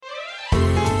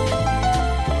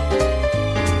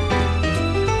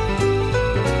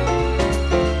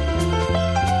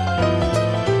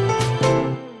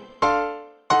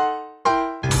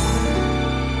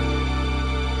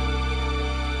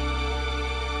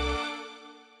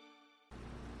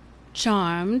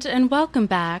Charmed, and welcome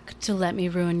back to Let Me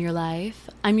Ruin Your Life.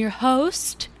 I'm your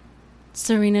host,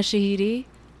 Serena Shahidi,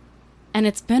 and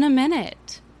it's been a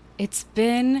minute. It's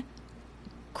been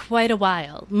quite a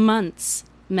while, months,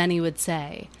 many would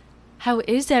say. How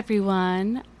is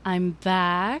everyone? I'm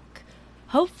back,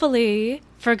 hopefully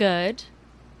for good.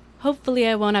 Hopefully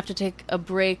I won't have to take a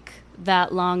break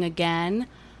that long again,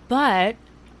 but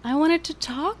I wanted to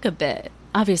talk a bit.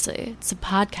 Obviously, it's a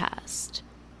podcast.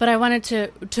 But I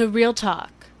wanted to real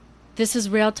talk. This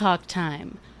is real talk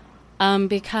time.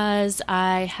 Because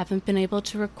I haven't been able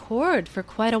to record for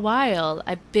quite a while.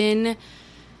 I've been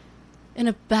in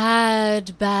a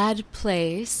bad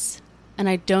place. And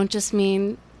I don't just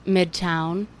mean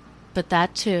Midtown, but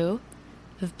that too.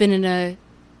 I've been in a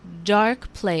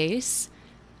dark place.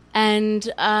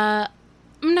 And I'm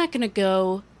not going to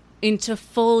go into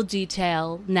full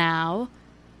detail now.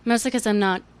 Mostly because I'm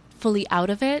not fully out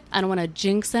of it. I don't want to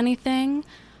jinx anything,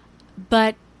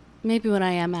 but maybe when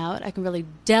I am out, I can really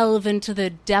delve into the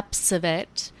depths of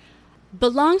it.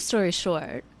 But long story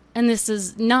short, and this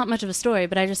is not much of a story,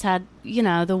 but I just had,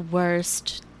 the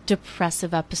worst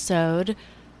depressive episode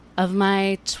of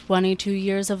my 22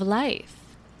 years of life,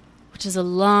 which is a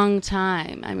long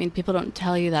time. I mean, people don't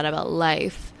tell you that about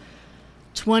life.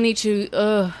 22,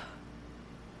 ugh,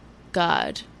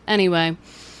 God. Anyway,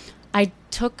 I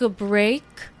took a break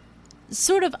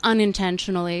sort of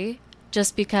unintentionally,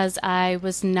 just because I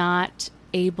was not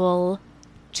able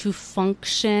to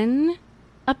function,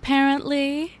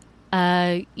 apparently.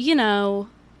 I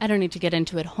don't need to get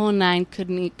into it. Whole nine,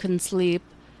 couldn't eat, couldn't sleep.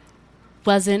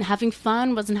 Wasn't having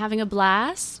fun, wasn't having a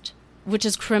blast, which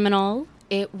is criminal.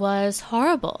 It was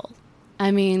horrible.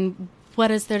 I mean,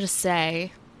 what is there to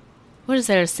say? What is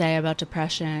there to say about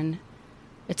depression?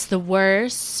 It's the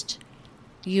worst.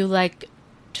 You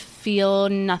feel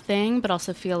nothing, but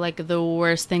also feel like the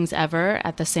worst things ever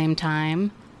at the same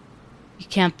time. You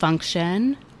can't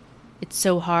function. It's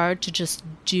so hard to just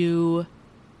do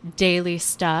daily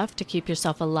stuff to keep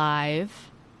yourself alive.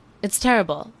 It's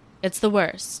terrible. It's the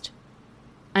worst.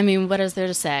 I mean, what is there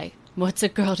to say? What's a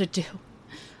girl to do?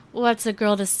 What's a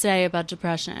girl to say about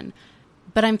depression?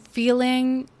 But I'm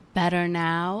feeling better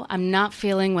now. I'm not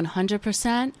feeling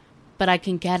 100%, but I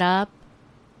can get up.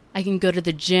 I can go to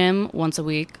the gym once a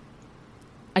week.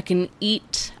 I can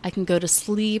eat, I can go to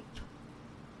sleep,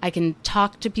 I can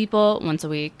talk to people once a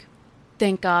week.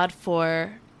 Thank God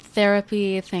for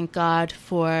therapy, thank God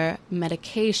for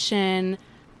medication,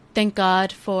 thank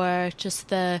God for just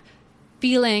the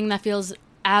feeling that feels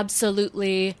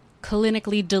absolutely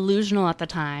clinically delusional at the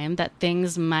time, that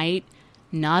things might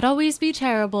not always be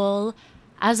terrible.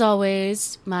 As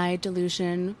always, my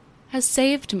delusion has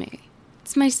saved me.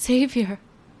 It's my savior,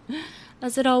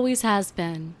 as it always has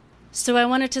been. So I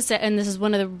wanted to say, and this is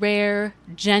one of the rare,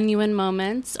 genuine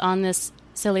moments on this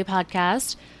silly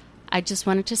podcast, I just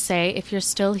wanted to say, if you're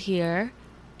still here,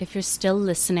 if you're still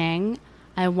listening,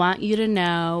 I want you to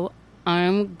know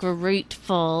I'm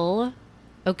grateful,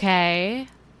 okay?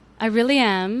 I really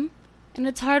am. And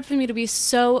it's hard for me to be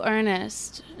so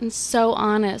earnest and so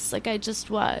honest like I just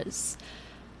was.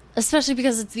 Especially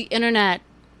because it's the internet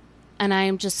and I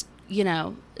am just,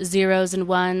 zeros and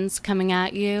ones coming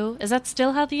at you. Is that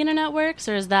still how the internet works,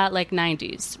 or is that like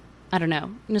 90s? I don't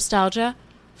know. Nostalgia?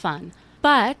 Fun.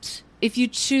 But if you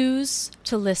choose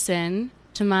to listen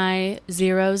to my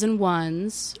zeros and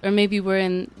ones, or maybe we're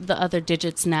in the other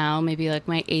digits now, maybe like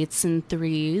my eights and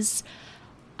threes,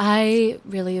 I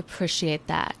really appreciate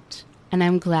that. And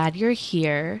I'm glad you're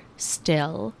here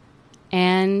still.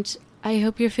 And I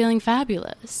hope you're feeling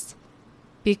fabulous.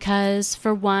 Because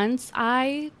for once,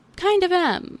 I kind of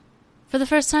am, for the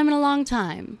first time in a long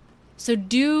time. So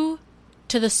due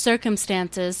to the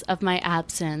circumstances of my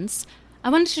absence,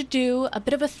 I wanted to do a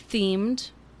bit of a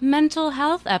themed mental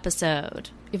health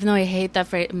episode. Even though I hate that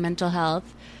phrase, mental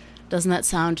health, doesn't that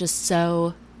sound just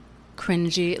so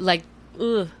cringy? Like,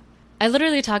 ugh. I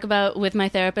literally talk about with my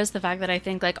therapist the fact that I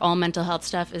think all mental health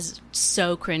stuff is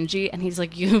so cringy, and he's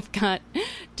like, you've got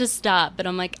to stop. But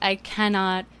I'm like, I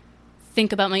cannot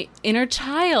think about my inner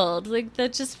child.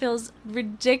 That just feels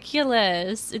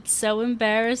ridiculous. It's so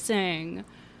embarrassing.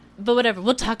 But whatever,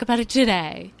 we'll talk about it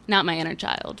today. Not my inner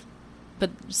child,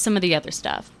 but some of the other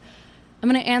stuff. I'm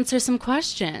going to answer some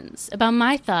questions about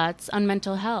my thoughts on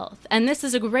mental health. And this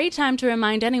is a great time to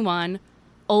remind anyone,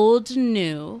 old and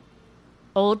new,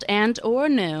 old and or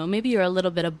new, maybe you're a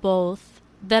little bit of both,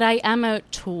 that I am a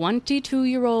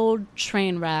 22-year-old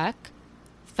train wreck,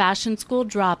 fashion school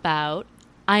dropout.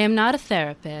 I am not a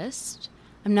therapist.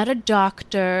 I'm not a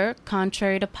doctor,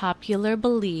 contrary to popular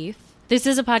belief. This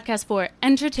is a podcast for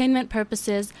entertainment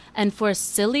purposes and for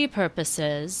silly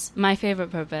purposes, my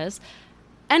favorite purpose.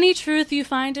 Any truth you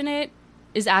find in it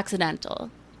is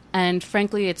accidental. And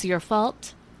frankly, it's your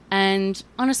fault. And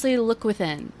honestly, look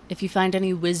within if you find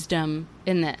any wisdom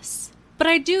in this. But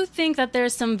I do think that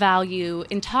there's some value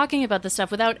in talking about this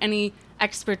stuff without any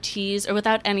expertise or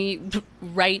without any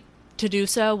right to do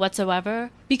so whatsoever.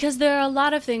 Because there are a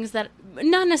lot of things that,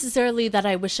 not necessarily that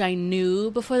I wish I knew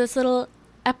before this little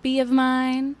epi of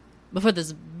mine, before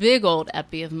this big old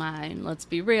epi of mine, let's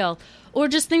be real, or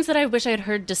just things that I wish I'd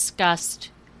heard discussed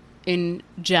in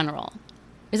general.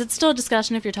 Is it still a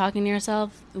discussion if you're talking to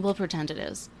yourself? We'll pretend it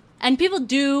is. And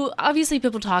obviously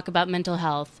people talk about mental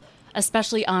health,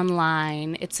 especially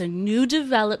online. It's a new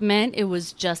development. It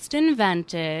was just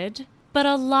invented. But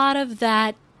a lot of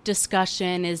that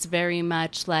discussion is very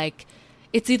much like,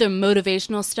 it's either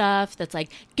motivational stuff that's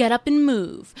like, get up and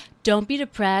move. Don't be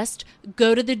depressed.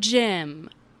 Go to the gym.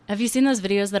 Have you seen those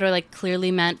videos that are like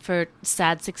clearly meant for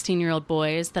sad 16-year-old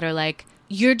boys that are like,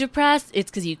 you're depressed?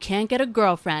 It's because you can't get a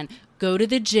girlfriend. Go to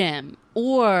the gym.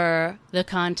 Or the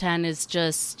content is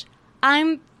just,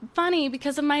 I'm funny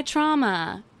because of my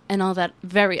trauma and all that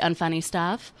very unfunny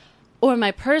stuff. Or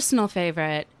my personal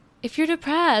favorite, if you're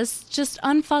depressed, just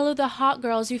unfollow the hot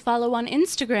girls you follow on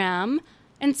Instagram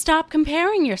and stop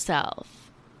comparing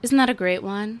yourself. Isn't that a great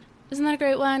one? Isn't that a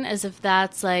great one? As if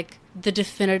that's like the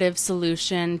definitive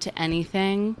solution to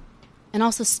anything. And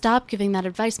also stop giving that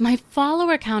advice. My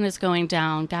follower count is going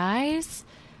down, guys.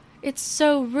 It's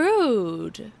so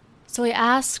rude. So I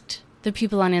asked the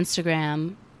people on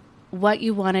Instagram what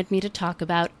you wanted me to talk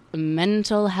about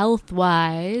mental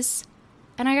health-wise.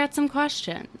 And I got some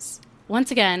questions. Once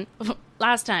again,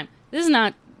 last time, this is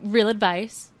not real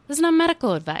advice. This is not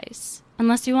medical advice.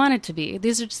 Unless you want it to be.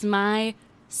 These are just my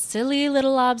silly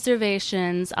little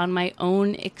observations on my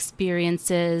own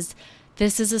experiences.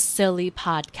 This is a silly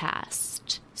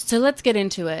podcast. So let's get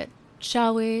into it,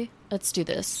 shall we? Let's do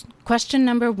this. Question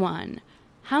number 1.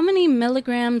 How many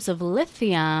milligrams of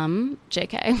lithium,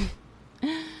 JK,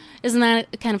 isn't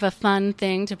that kind of a fun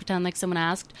thing to pretend like someone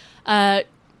asked?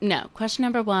 No. Question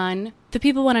number 1. The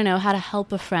people want to know how to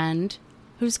help a friend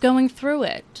who's going through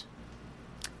it.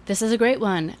 This is a great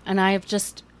one, and I have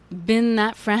just been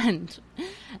that friend.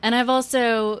 And I've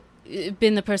also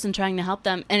been the person trying to help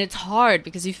them, and it's hard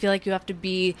because you feel like you have to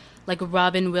be like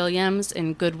Robin Williams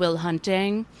in Good Will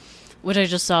Hunting, which I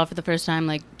just saw for the first time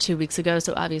like 2 weeks ago,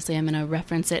 so obviously I'm going to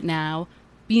reference it now.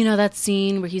 But you know that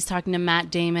scene where he's talking to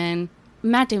Matt Damon?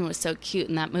 Matt Damon was so cute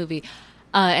in that movie.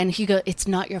 And he goes, it's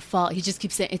not your fault. He just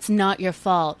keeps saying, it's not your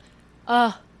fault.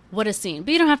 Oh, what a scene.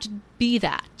 But you don't have to be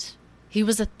that. He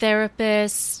was a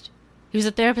therapist. He was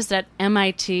a therapist at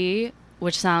MIT,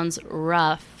 which sounds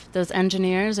rough. Those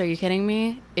engineers, are you kidding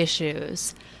me?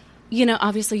 Issues. You know,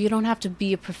 obviously you don't have to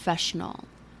be a professional.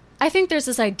 I think there's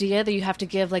this idea that you have to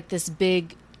give like this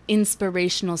big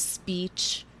inspirational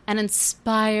speech and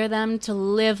inspire them to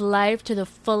live life to the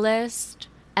fullest.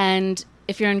 And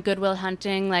if you're in Good Will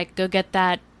Hunting, like go get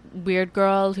that weird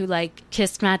girl who like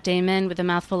kissed Matt Damon with a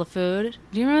mouthful of food.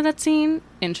 Do you remember that scene?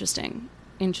 Interesting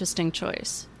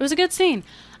choice. It was a good scene.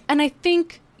 And I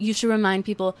think you should remind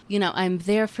people, you know, I'm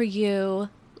there for you.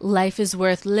 Life is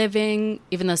worth living,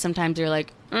 even though sometimes you're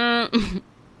like,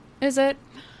 is it?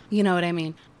 You know what I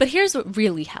mean? But here's what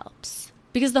really helps.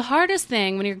 Because the hardest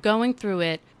thing when you're going through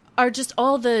it are just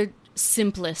all the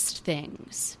simplest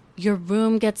things. Your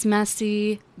room gets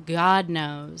messy, God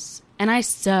knows. And I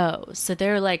sew, so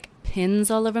there are like pins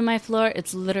all over my floor.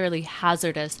 It's literally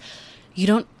hazardous. You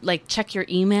don't like check your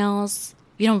emails.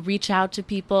 You don't reach out to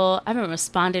people. I haven't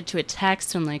responded to a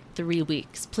text in like 3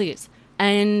 weeks, please.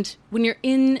 And when you're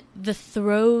in the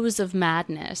throes of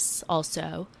madness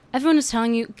also, everyone is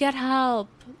telling you, get help.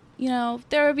 You know,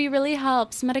 therapy really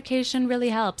helps. Medication really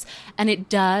helps. And it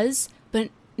does,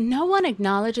 but no one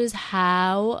acknowledges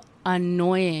how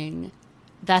annoying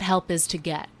that help is to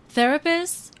get.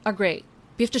 Therapists are great.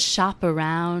 You have to shop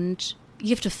around. You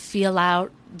have to feel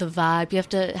out the vibe. You have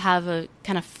to have a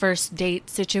kind of first date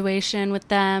situation with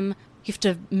them. You have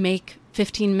to make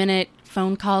 15-minute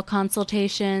phone call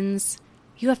consultations.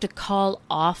 You have to call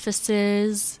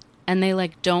offices and they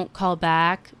like don't call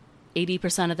back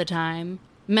 80% of the time.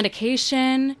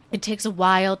 Medication, it takes a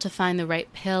while to find the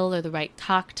right pill or the right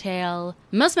cocktail.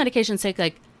 Most medications take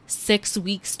like 6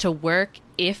 weeks to work,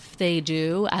 if they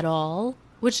do at all,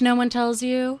 which no one tells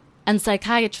you. And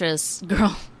psychiatrists,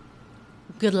 girl,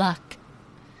 good luck.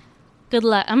 Good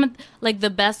luck. I'm at, like the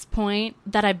best point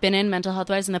that I've been in mental health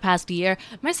wise in the past year.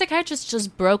 My psychiatrist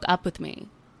just broke up with me.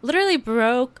 Literally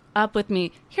broke up with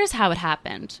me. Here's how it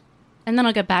happened. And then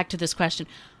I'll get back to this question.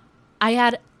 I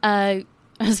had a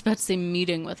I was about to say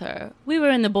meeting with her. We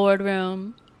were in the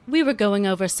boardroom. We were going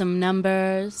over some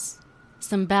numbers,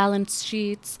 some balance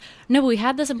sheets. No, we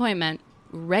had this appointment.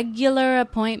 Regular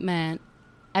appointment.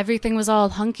 Everything was all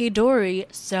hunky-dory,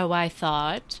 so I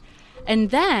thought. And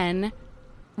then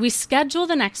we schedule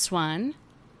the next one.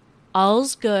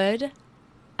 All's good.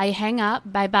 I hang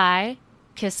up. Bye-bye.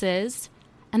 Kisses.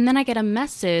 And then I get a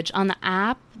message on the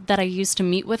app that I use to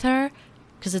meet with her,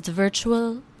 because it's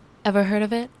virtual. Ever heard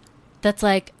of it? That's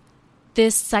like,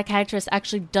 this psychiatrist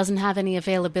actually doesn't have any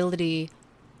availability.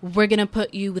 We're going to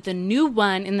put you with a new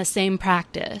one in the same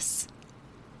practice.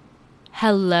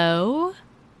 Hello?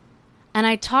 And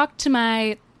I talked to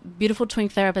my beautiful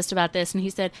twink therapist about this, and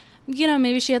he said,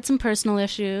 maybe she had some personal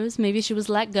issues. Maybe she was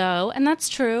let go. And that's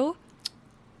true.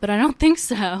 But I don't think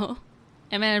so.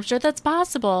 I mean, I'm sure that's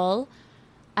possible.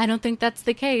 I don't think that's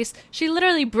the case. She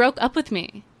literally broke up with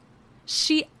me.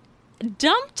 She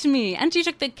dumped me, and she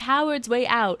took the coward's way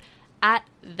out at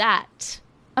that.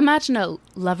 Imagine a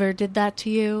lover did that to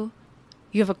you.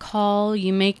 You have a call,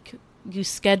 you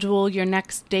schedule your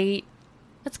next date.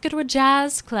 Let's go to a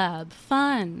jazz club.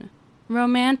 Fun.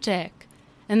 Romantic.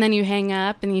 And then you hang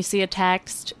up and you see a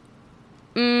text.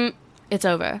 It's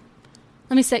over.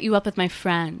 Let me set you up with my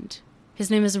friend.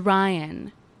 His name is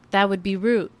Ryan. That would be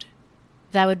rude.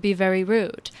 That would be very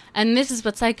rude. And this is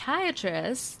what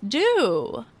psychiatrists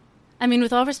do. I mean,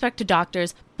 with all respect to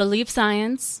doctors, believe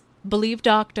science, believe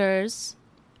doctors.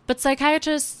 But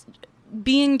psychiatrists,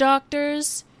 being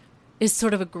doctors, is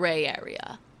sort of a gray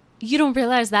area. You don't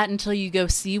realize that until you go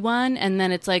see one, and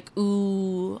then it's like,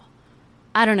 ooh,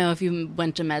 I don't know if you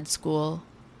went to med school.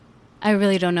 I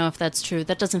really don't know if that's true.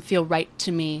 That doesn't feel right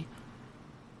to me.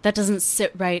 That doesn't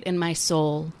sit right in my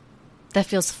soul. That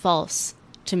feels false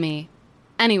to me.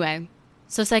 Anyway,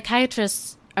 so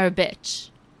psychiatrists are a bitch,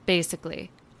 basically.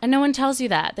 And no one tells you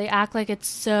that. They act like it's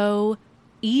so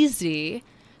easy.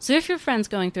 So if your friend's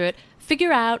going through it,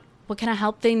 figure out what kind of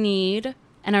help they need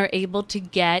and are able to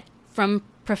get from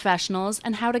professionals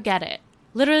and how to get it.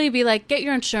 Literally be like, get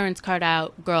your insurance card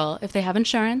out, girl. If they have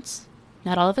insurance,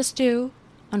 not all of us do,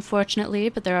 unfortunately,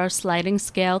 but there are sliding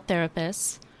scale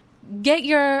therapists. Get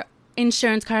your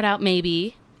insurance card out,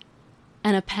 maybe,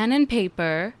 and a pen and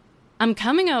paper. I'm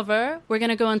coming over. We're going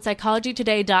to go on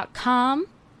psychologytoday.com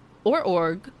or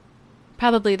org.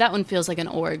 Probably that one feels like an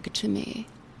org to me.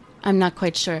 I'm not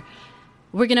quite sure.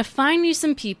 We're going to find you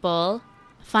some people.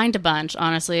 Find a bunch,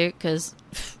 honestly, because,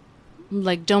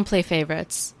 don't play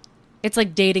favorites. It's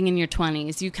like dating in your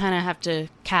 20s. You kind of have to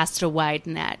cast a wide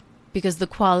net because the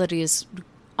quality is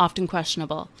often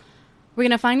questionable. We're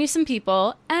going to find you some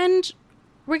people, and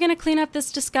we're going to clean up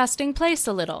this disgusting place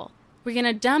a little. We're going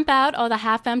to dump out all the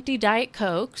half-empty Diet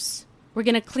Cokes. We're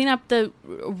going to clean up the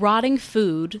rotting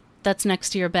food that's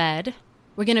next to your bed.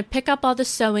 We're going to pick up all the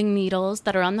sewing needles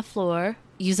that are on the floor.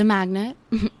 Use a magnet.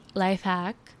 Life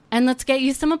hack. And let's get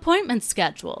you some appointments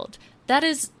scheduled. That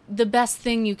is the best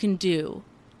thing you can do.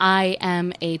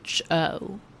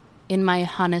 IMHO, in my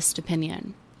honest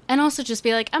opinion. And also just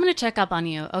be like, I'm going to check up on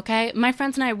you, okay? My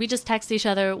friends and I, we just text each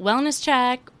other, wellness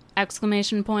check, !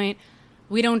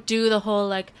 We don't do the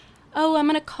whole oh, I'm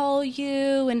going to call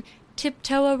you and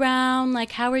tiptoe around,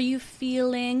 how are you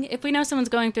feeling? If we know someone's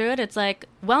going through it, it's like,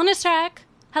 wellness check,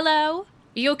 hello,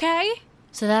 you okay?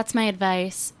 So that's my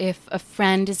advice. If a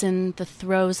friend is in the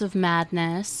throes of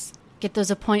madness, get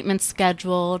those appointments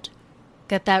scheduled,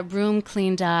 get that room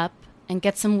cleaned up, and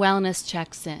get some wellness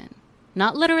checks in.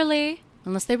 Not literally,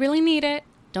 unless they really need it.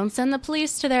 Don't send the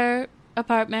police to their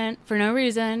apartment for no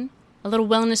reason. A little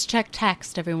wellness check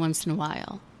text every once in a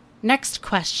while. Next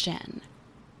question.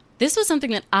 This was something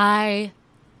that I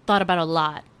thought about a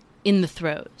lot in the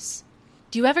throes.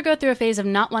 Do you ever go through a phase of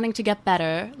not wanting to get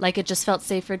better, like it just felt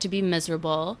safer to be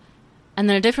miserable? And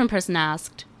then a different person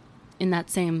asked, in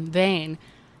that same vein,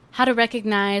 how to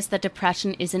recognize that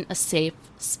depression isn't a safe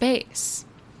space.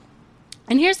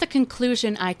 And here's the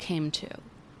conclusion I came to.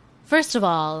 First of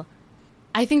all,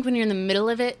 I think when you're in the middle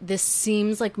of it, this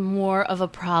seems like more of a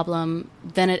problem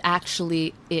than it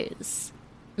actually is.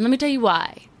 And let me tell you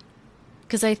why.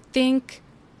 Because I think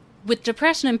with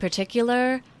depression in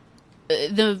particular,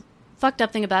 the fucked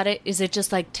up thing about it is it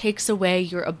just takes away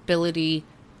your ability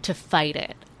to fight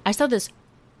it. I saw this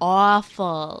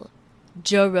awful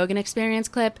Joe Rogan Experience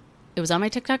clip. It was on my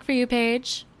TikTok For You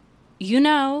page.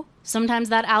 Sometimes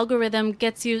that algorithm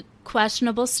gets you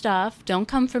questionable stuff. Don't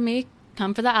come for me.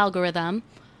 Come for the algorithm.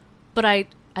 But I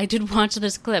did watch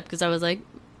this clip because I was like,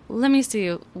 let me see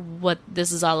what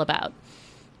this is all about.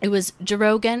 It was Joe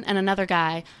Rogan and another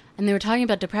guy, and they were talking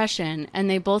about depression, and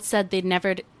they both said they'd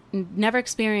never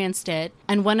experienced it.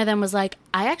 And one of them was like,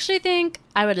 I actually think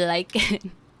I would like it.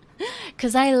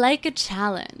 Because I like a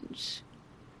challenge.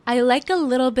 I like a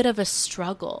little bit of a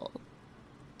struggle.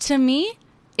 To me,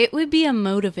 it would be a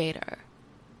motivator.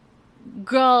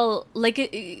 Girl,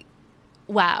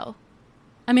 wow.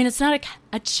 I mean, it's not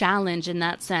a challenge in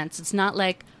that sense. It's not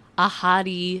like a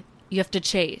hottie you have to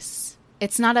chase.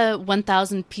 It's not a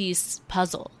 1,000-piece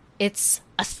puzzle. It's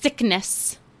a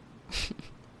sickness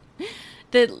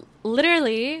that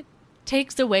literally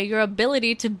takes away your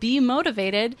ability to be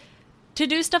motivated to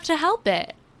do stuff to help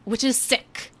it, which is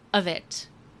sick of it.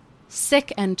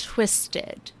 Sick and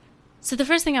twisted. So the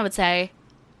first thing I would say,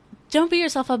 don't beat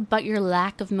yourself up about your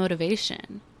lack of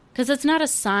motivation. Because it's not a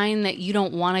sign that you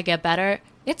don't want to get better.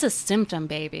 It's a symptom,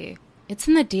 baby. It's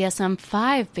in the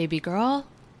DSM-5, baby girl.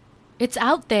 It's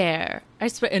out there. I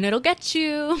swear, and it'll get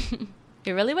you.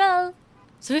 It really will.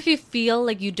 So if you feel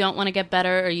like you don't want to get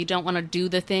better or you don't want to do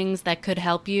the things that could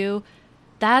help you,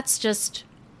 that's just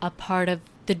a part of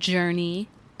the journey.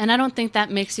 And I don't think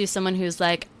that makes you someone who's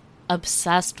like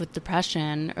obsessed with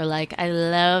depression or like, I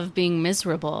love being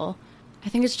miserable. I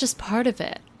think it's just part of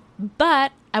it.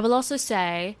 But I will also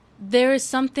say there is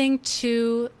something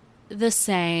to the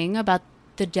saying about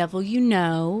the devil you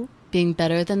know being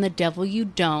better than the devil you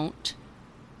don't.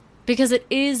 Because it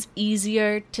is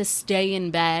easier to stay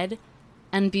in bed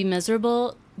and be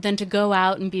miserable than to go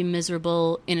out and be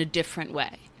miserable in a different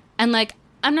way. And like,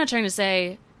 I'm not trying to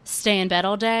say stay in bed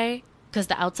all day because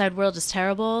the outside world is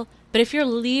terrible. But if you're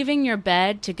leaving your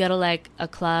bed to go to like a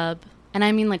club, and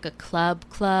I mean like a club,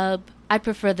 I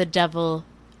prefer the devil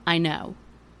I know.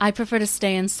 I prefer to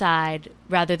stay inside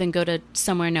rather than go to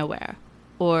somewhere nowhere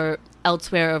or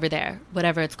elsewhere over there,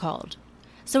 whatever it's called.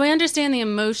 So I understand the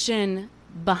emotion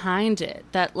behind it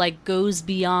that like goes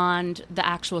beyond the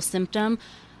actual symptom,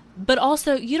 but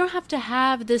also you don't have to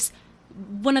have this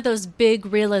one of those big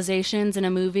realizations in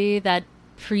a movie that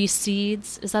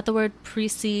precedes, is that the word,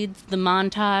 precedes the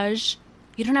montage.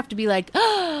 You don't have to be like,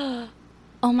 oh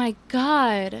my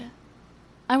God,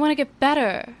 I want to get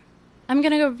better. I'm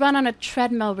going to go run on a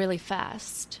treadmill really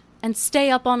fast and stay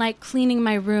up all night cleaning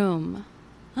my room.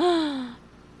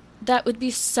 That would be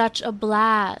such a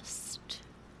blast.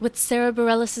 With Sarah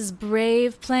Bareilles'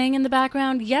 Brave playing in the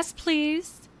background, yes,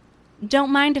 please.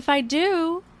 Don't mind if I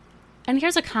do. And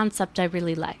here's a concept I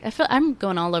really like. I feel I'm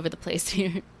going all over the place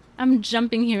here. I'm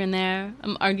jumping here and there.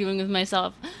 I'm arguing with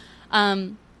myself.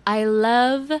 I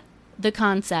love the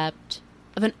concept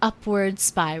of an upward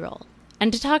spiral.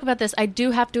 And to talk about this, I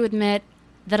do have to admit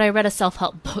that I read a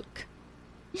self-help book.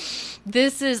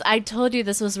 I told you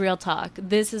this was real talk.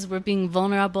 We're being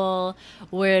vulnerable.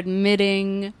 We're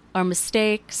admitting our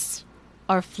mistakes,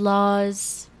 our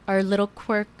flaws, our little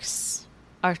quirks,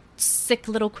 our sick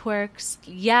little quirks.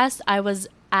 Yes, I was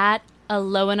at a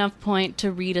low enough point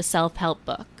to read a self-help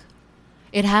book.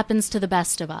 It happens to the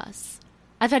best of us.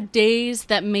 I've had days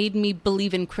that made me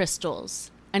believe in crystals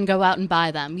and go out and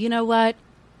buy them. You know what?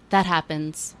 That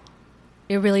happens.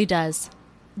 It really does.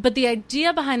 But the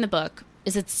idea behind the book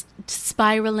is it's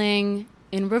spiraling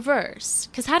in reverse.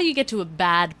 Because how do you get to a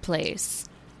bad place?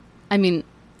 I mean,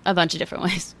 a bunch of different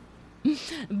ways.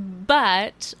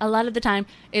 But a lot of the time,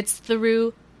 it's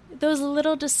through those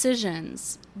little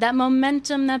decisions. That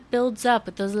momentum that builds up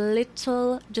with those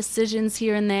little decisions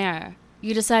here and there.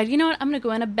 You decide, you know what, I'm going to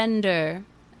go on a bender.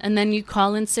 And then you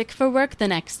call in sick for work the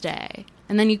next day.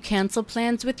 And then you cancel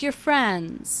plans with your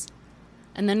friends.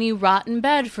 And then you rot in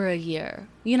bed for a year.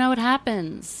 You know what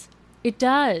happens. It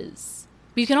does.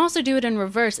 But you can also do it in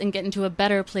reverse and get into a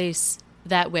better place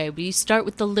that way. But you start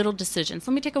with the little decisions.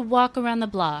 Let me take a walk around the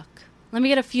block. Let me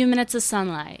get a few minutes of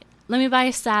sunlight. Let me buy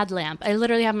a sad lamp. I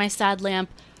literally have my sad lamp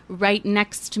right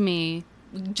next to me,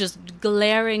 just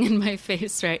glaring in my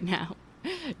face right now.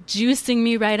 Juicing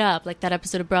me right up, like that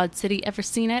episode of Broad City. Ever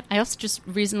seen it? I also just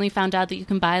recently found out that you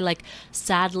can buy like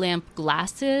sad lamp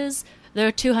glasses.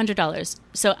 They're $200.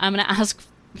 So I'm gonna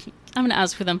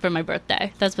ask for them for my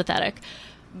birthday. That's pathetic,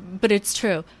 but it's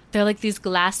true. They're like these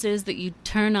glasses that you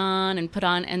turn on and put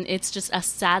on, and it's just a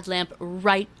sad lamp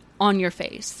right on your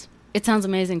face. It sounds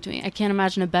amazing to me. I can't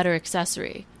imagine a better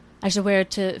accessory. I should wear it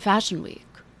to Fashion Week.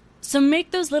 So make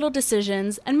those little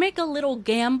decisions and make a little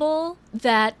gamble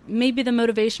that maybe the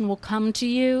motivation will come to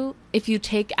you if you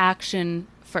take action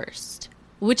first,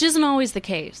 which isn't always the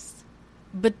case,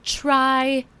 but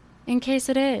try in case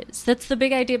it is. That's the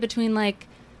big idea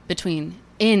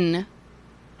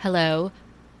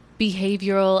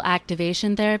behavioral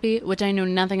activation therapy, which I know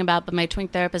nothing about, but my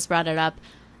twink therapist brought it up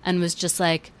and was just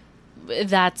like,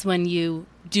 that's when you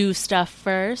do stuff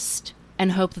first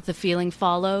and hope that the feeling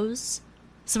follows.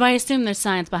 So I assume there's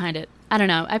science behind it. I don't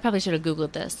know. I probably should have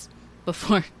Googled this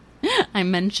before I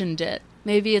mentioned it.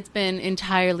 Maybe it's been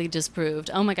entirely disproved.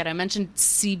 Oh my God, I mentioned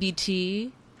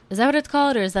CBT. Is that what it's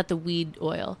called, or is that the weed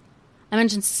oil? I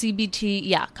mentioned CBT,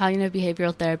 yeah, cognitive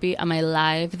behavioral therapy, on my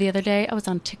live the other day. I was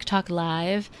on TikTok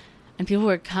live, and people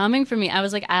were coming for me. I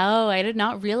was like, oh, I did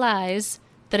not realize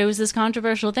that it was this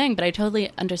controversial thing, but I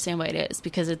totally understand why it is,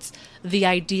 because it's the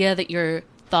idea that your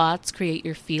thoughts create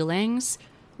your feelings,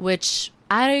 which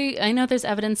I know there's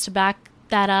evidence to back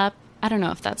that up. I don't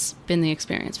know if that's been the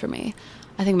experience for me.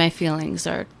 I think my feelings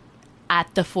are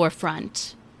at the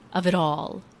forefront of it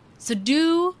all. So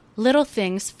do little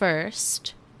things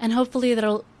first, and hopefully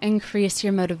that'll increase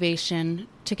your motivation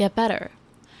to get better.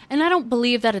 And I don't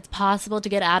believe that it's possible to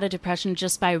get out of depression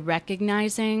just by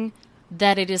recognizing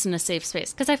that it isn't a safe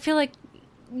space. Because I feel like,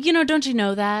 don't you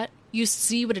know that? You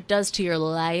see what it does to your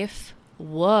life.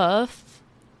 Woof.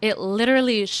 It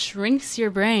literally shrinks your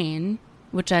brain,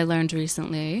 which I learned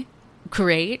recently.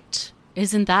 Great.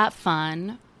 Isn't that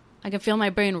fun? I can feel my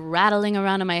brain rattling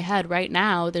around in my head right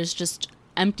now. There's just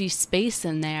empty space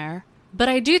in there. But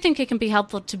I do think it can be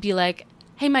helpful to be like,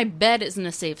 hey, my bed isn't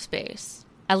a safe space,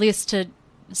 at least to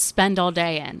spend all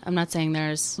day in. I'm not saying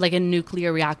there's like a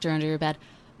nuclear reactor under your bed.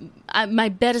 My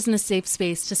bed isn't a safe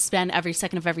space to spend every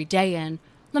second of every day in.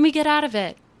 Let me get out of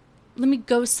it. Let me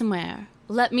go somewhere.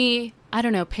 Let me,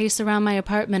 pace around my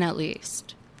apartment at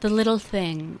least. The little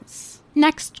things.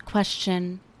 Next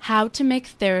question. How to make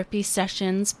therapy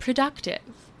sessions productive?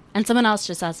 And someone else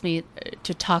just asked me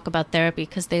to talk about therapy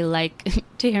because they like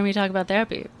to hear me talk about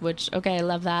therapy, which, okay, I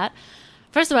love that.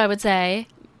 First of all, I would say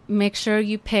make sure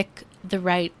you pick the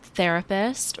right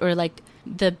therapist, or like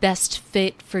the best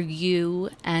fit for you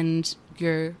and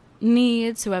your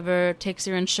needs, whoever takes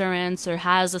your insurance or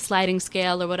has a sliding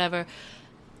scale or whatever.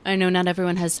 I know not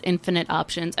everyone has infinite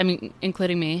options. I mean,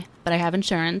 including me, but I have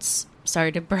insurance.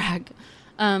 Sorry to brag.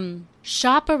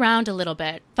 Shop around a little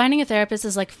bit. Finding a therapist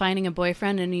is like finding a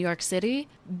boyfriend in New York City.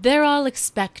 They're all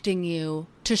expecting you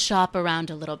to shop around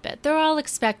a little bit. They're all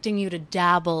expecting you to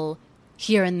dabble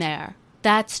here and there.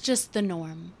 That's just the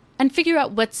norm. And figure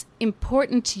out what's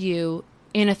important to you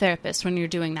in a therapist when you're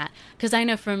doing that. Because I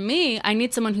know for me, I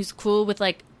need someone who's cool with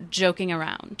like joking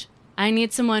around. I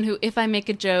need someone who, if I make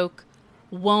a joke,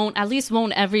 won't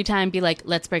every time be like,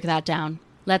 let's break that down.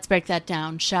 Let's break that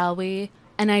down, shall we?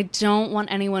 And I don't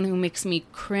want anyone who makes me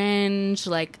cringe.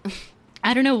 Like,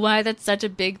 I don't know why that's such a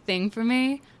big thing for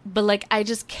me, but like, I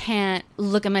just can't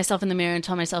look at myself in the mirror and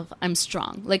tell myself I'm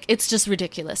strong. Like, it's just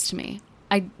ridiculous to me.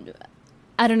 I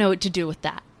don't know what to do with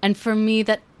that. And for me,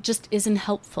 that just isn't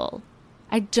helpful.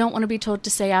 I don't want to be told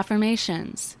to say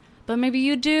affirmations, but maybe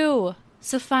you do.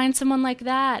 So find someone like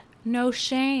that. No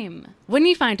shame. When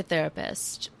you find a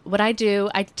therapist, what I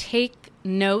do, I take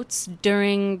notes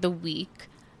during the week.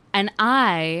 And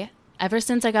ever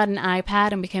since I got an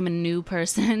iPad and became a new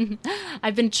person,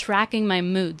 I've been tracking my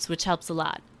moods, which helps a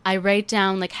lot. I write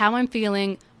down like how I'm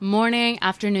feeling morning,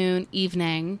 afternoon,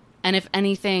 evening, and if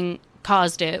anything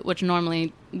caused it, which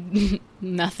normally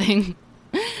nothing.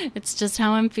 It's just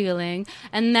how I'm feeling.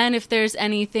 And then if there's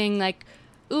anything like,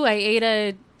 ooh, I ate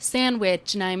a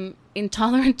sandwich and I'm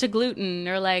intolerant to gluten,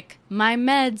 or like my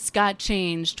meds got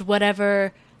changed,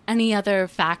 whatever. Any other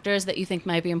factors that you think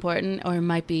might be important or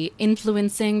might be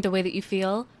influencing the way that you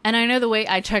feel. And I know the way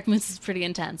I track moods is pretty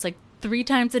intense. Like 3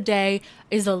 times a day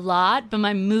is a lot, but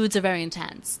my moods are very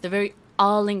intense. They're very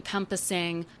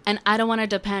all-encompassing. And I don't want to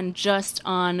depend just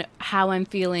on how I'm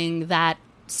feeling that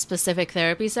specific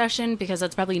therapy session, because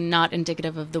that's probably not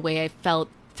indicative of the way I felt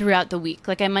throughout the week.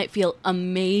 Like I might feel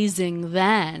amazing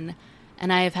then,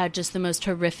 and I have had just the most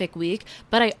horrific week.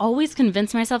 But I always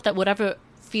convince myself that whatever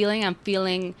feeling I'm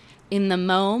feeling in the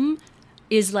moment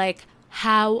is like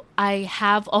how I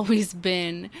have always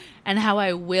been and how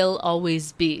I will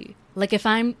always be. Like if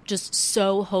I'm just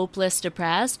so hopeless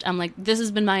depressed, I'm like, this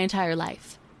has been my entire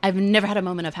life. I've never had a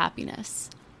moment of happiness.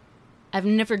 I've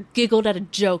never giggled at a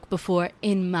joke before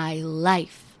in my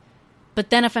life.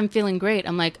 But then if I'm feeling great,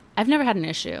 I'm like, I've never had an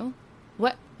issue.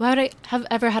 Why would I have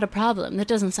ever had a problem? That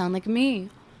doesn't sound like me.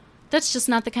 That's just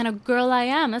not the kind of girl I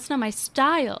am. That's not my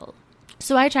style.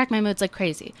 So I track my moods like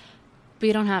crazy, but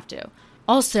you don't have to.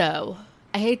 Also,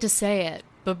 I hate to say it,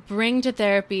 but bring to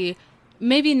therapy,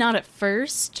 maybe not at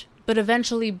first, but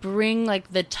eventually bring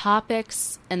like the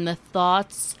topics and the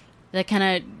thoughts that kind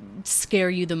of scare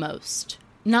you the most.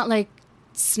 Not like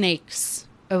snakes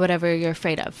or whatever you're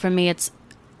afraid of. For me, it's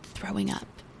throwing up.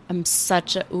 I have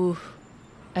such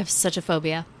a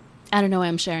phobia. I don't know why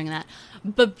I'm sharing that.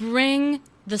 But bring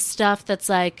the stuff that's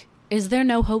like, is there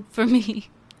no hope for me?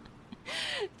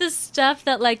 The stuff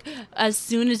that like, as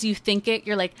soon as you think it,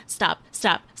 you're like, stop,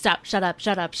 shut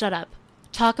up.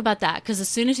 Talk about that. Because as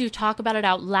soon as you talk about it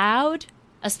out loud,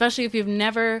 especially if you've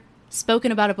never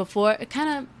spoken about it before, it kind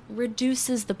of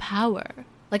reduces the power.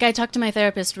 Like, I talked to my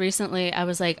therapist recently. I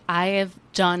was like, I have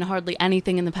done hardly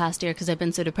anything in the past year because I've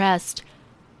been so depressed.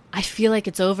 I feel like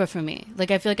it's over for me.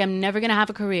 Like, I feel like I'm never going to have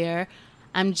a career.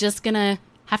 I'm just going to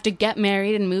have to get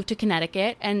married and move to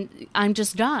Connecticut, and I'm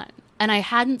just done. And I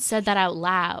hadn't said that out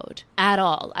loud at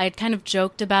all. I had kind of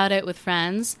joked about it with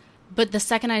friends, but the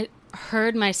second I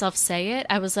heard myself say it,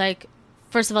 I was like,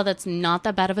 first of all, that's not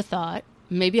that bad of a thought.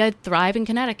 Maybe I'd thrive in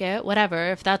Connecticut,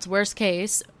 whatever. If that's worst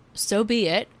case, so be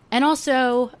it. And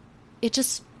also, it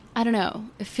just, I don't know,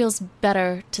 it feels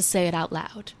better to say it out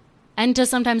loud. And to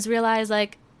sometimes realize,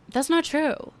 like, that's not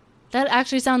true. That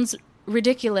actually sounds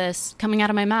ridiculous coming out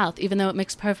of my mouth, even though it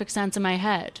makes perfect sense in my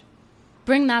head.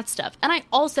 Bring that stuff. And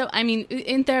I mean,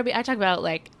 in therapy, I talk about,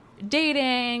 like,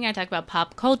 dating. I talk about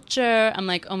pop culture. I'm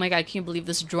like, oh my God, can you believe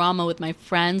this drama with my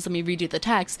friends? Let me read you the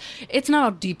text. It's not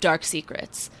all deep, dark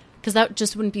secrets, because that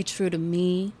just wouldn't be true to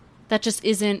me. That just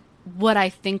isn't what I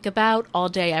think about all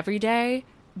day, every day.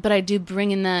 But I do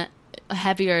bring in the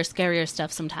heavier, scarier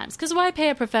stuff sometimes. Because why pay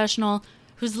a professional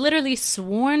who's literally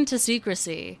sworn to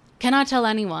secrecy, cannot tell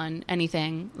anyone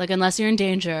anything, like, unless you're in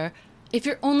danger, if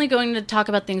you're only going to talk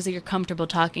about things that you're comfortable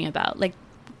talking about? Like,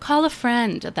 call a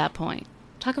friend at that point.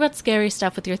 Talk about scary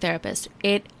stuff with your therapist.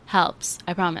 It helps,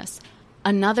 I promise.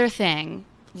 Another thing,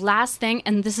 last thing,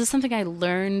 and this is something I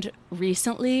learned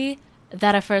recently,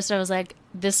 that at first I was like,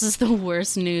 this is the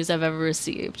worst news I've ever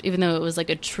received, even though it was like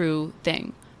a true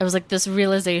thing. I was like, this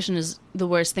realization is the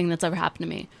worst thing that's ever happened to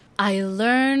me. I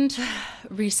learned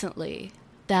recently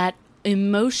that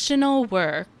emotional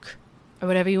work, or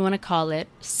whatever you want to call it,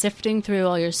 sifting through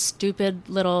all your stupid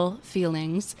little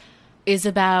feelings, is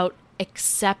about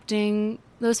accepting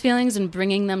those feelings and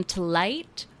bringing them to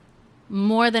light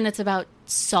more than it's about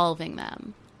solving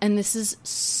them. And this is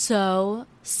so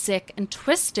sick and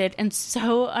twisted and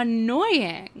so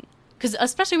annoying. Because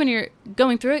especially when you're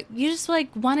going through it, you just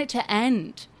like want it to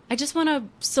end. I just want a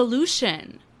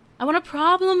solution. I want to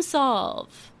problem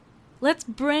solve. Let's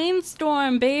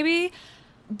brainstorm, baby.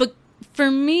 But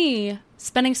for me,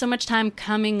 spending so much time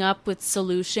coming up with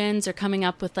solutions or coming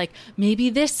up with like, maybe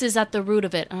this is at the root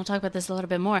of it. And I'll talk about this a little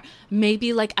bit more.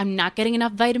 Maybe like I'm not getting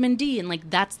enough vitamin D and like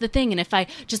that's the thing. And if I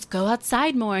just go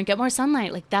outside more and get more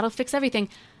sunlight, like that'll fix everything.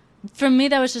 For me,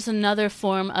 that was just another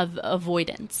form of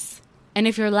avoidance. And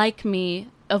if you're like me,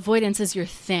 avoidance is your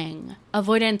thing.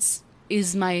 Avoidance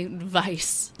is my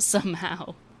vice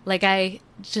somehow. Like I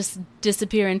just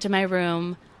disappear into my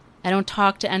room. I don't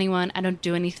talk to anyone. I don't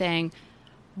do anything.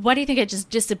 Why do you think I just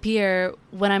disappear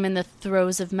when I'm in the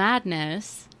throes of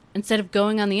madness instead of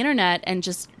going on the internet and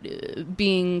just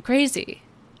being crazy?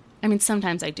 I mean,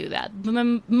 sometimes I do that.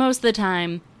 But most of the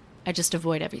time, I just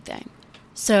avoid everything.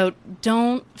 So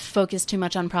don't focus too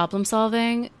much on problem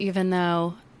solving, even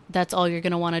though that's all you're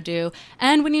going to want to do.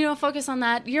 And when you don't focus on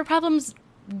that, your problems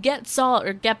get solved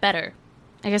or get better.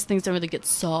 I guess things don't really get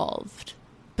solved.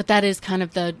 But that is kind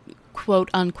of the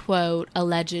quote-unquote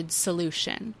alleged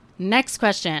solution. Next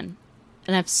question.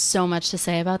 And I have so much to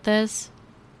say about this.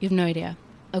 You have no idea.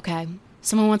 Okay.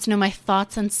 Someone wants to know my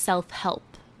thoughts on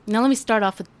self-help. Now let me start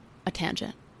off with a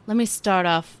tangent. Let me start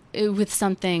off with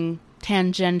something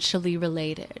tangentially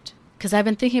related. Because I've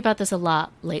been thinking about this a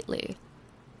lot lately.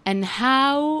 And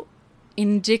how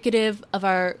indicative of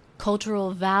our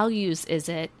cultural values is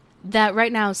it that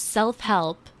right now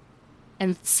self-help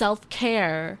and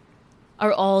self-care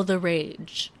are all the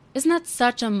rage? Isn't that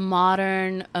such a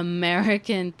modern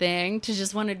American thing to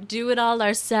just want to do it all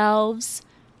ourselves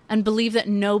and believe that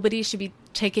nobody should be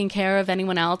taking care of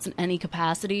anyone else in any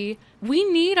capacity? We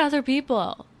need other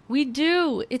people. We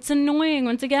do. It's annoying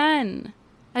once again.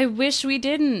 I wish we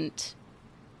didn't.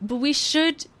 But we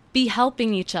should be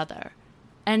helping each other.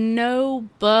 And no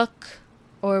book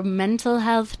or mental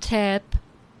health tip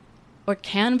or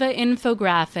Canva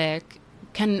infographic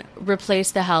can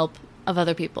replace the help of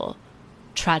other people.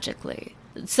 Tragically.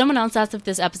 Someone else asked if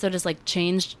this episode has like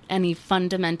changed any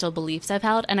fundamental beliefs I've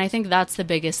held, and I think that's the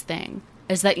biggest thing,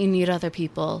 is that you need other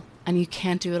people and you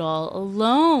can't do it all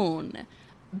alone.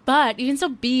 But you can still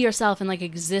be yourself and like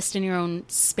exist in your own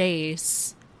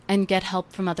space and get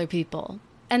help from other people.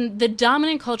 And the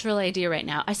dominant cultural idea right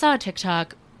now, I saw a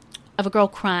TikTok of a girl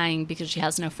crying because she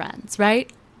has no friends, right?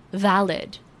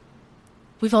 Valid.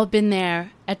 We've all been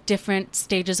there at different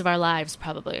stages of our lives,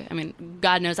 probably. I mean,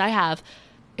 God knows I have.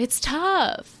 It's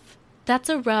tough. That's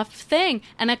a rough thing.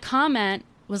 And a comment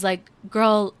was like,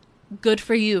 girl, good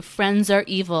for you. Friends are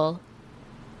evil.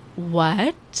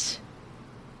 What?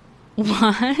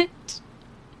 What?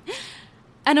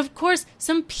 And of course,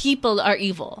 some people are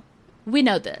evil. We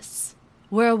know this.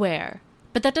 We're aware.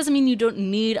 But that doesn't mean you don't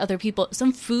need other people.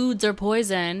 Some foods are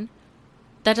poison.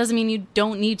 That doesn't mean you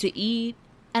don't need to eat.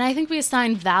 And I think we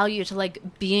assign value to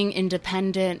like being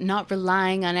independent, not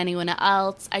relying on anyone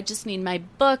else. I just need my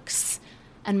books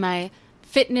and my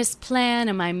fitness plan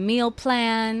and my meal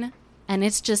plan. And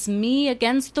it's just me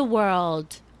against the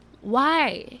world.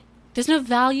 Why? There's no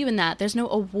value in that. There's no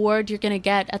award you're going to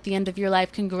get at the end of your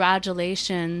life.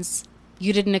 Congratulations.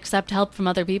 You didn't accept help from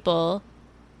other people.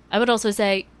 I would also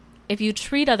say, if you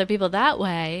treat other people that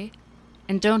way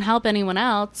and don't help anyone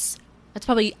else, that's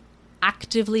probably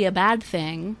actively a bad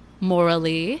thing,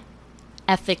 morally,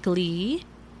 ethically.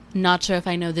 Not sure if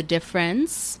I know the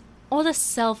difference. All the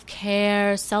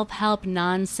self-care, self-help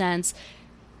nonsense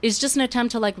is just an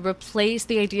attempt to like replace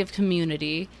the idea of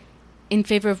community in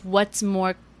favor of what's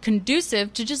more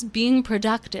conducive to just being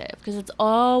productive, because it's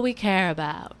all we care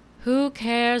about. Who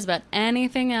cares about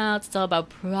anything else? It's all about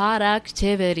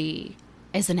productivity,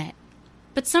 isn't it?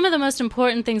 But some of the most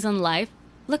important things in life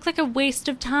look like a waste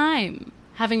of time.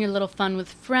 Having your little fun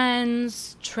with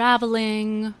friends,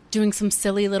 traveling, doing some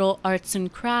silly little arts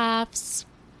and crafts.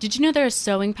 Did you know there are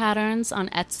sewing patterns on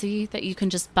Etsy that you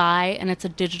can just buy, and it's a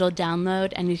digital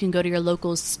download, and you can go to your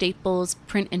local Staples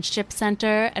print and ship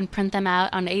center and print them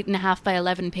out on 8.5 by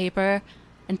 11 paper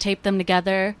and tape them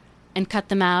together and cut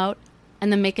them out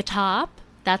and then make a top?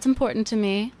 That's important to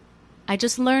me. I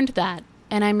just learned that,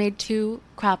 and I made 2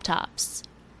 crop tops.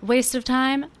 Waste of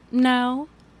time? No,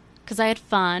 because I had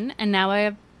fun, and now I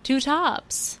have 2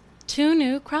 tops. 2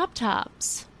 new crop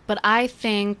tops. But I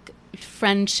think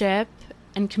friendship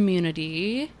and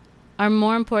community are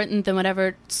more important than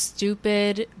whatever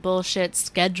stupid bullshit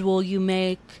schedule you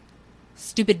make,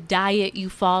 stupid diet you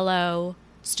follow,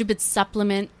 stupid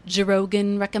supplement Joe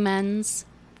Rogan recommends.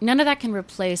 None of that can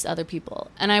replace other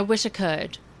people. And I wish it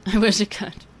could. I wish it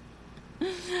could.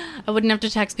 I wouldn't have to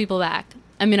text people back.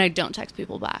 I mean, I don't text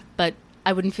people back, but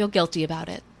I wouldn't feel guilty about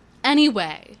it.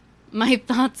 Anyway, my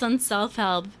thoughts on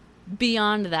self-help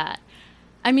beyond that.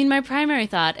 I mean, my primary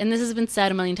thought, and this has been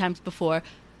said a million times before,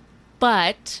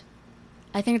 but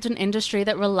I think it's an industry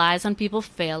that relies on people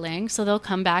failing, so they'll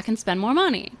come back and spend more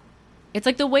money. It's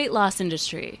like the weight loss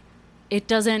industry. It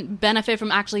doesn't benefit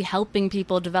from actually helping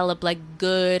people develop like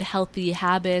good, healthy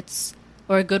habits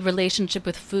or a good relationship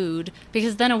with food,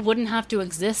 because then it wouldn't have to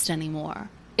exist anymore.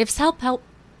 If self-help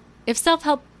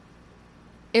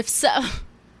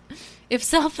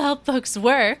books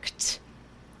worked,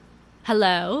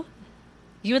 hello,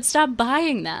 you would stop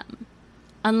buying them.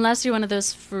 Unless you're one of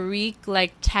those freak,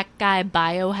 like, tech guy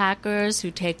biohackers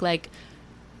who take, like,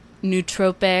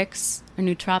 nootropics,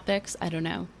 I don't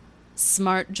know,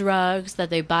 smart drugs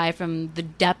that they buy from the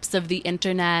depths of the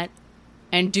internet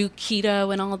and do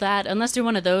keto and all that. Unless you're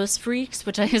one of those freaks,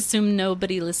 which I assume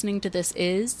nobody listening to this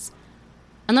is.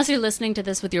 Unless you're listening to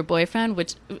this with your boyfriend,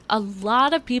 which a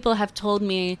lot of people have told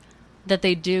me that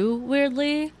they do,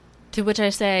 weirdly, to which I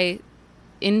say,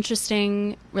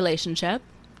 interesting relationship.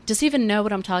 Does he even know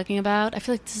what I'm talking about? I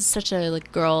feel like this is such a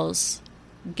like girls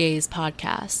gaze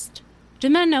podcast. Do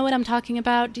men know what I'm talking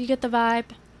about? Do you get the vibe?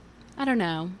 I don't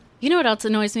know. You know what else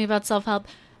annoys me about self-help?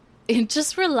 It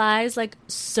just relies like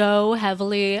so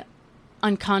heavily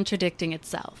on contradicting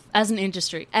itself as an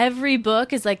industry. Every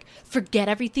book is like, forget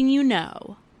everything you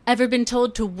know. Ever been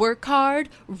told to work hard?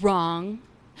 Wrong.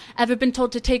 Ever been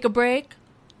told to take a break?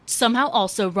 Somehow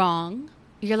also wrong.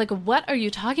 You're like, what are you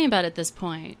talking about at this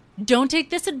point? Don't take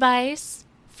this advice.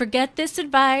 Forget this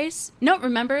advice. No,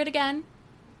 remember it again.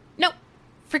 No,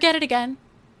 forget it again.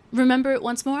 Remember it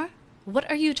once more. What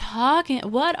are you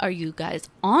guys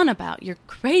on about? You're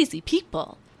crazy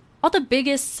people. All the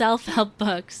biggest self-help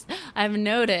books I've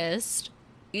noticed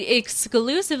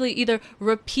exclusively either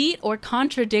repeat or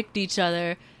contradict each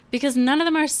other because none of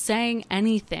them are saying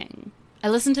anything. I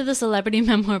listened to the Celebrity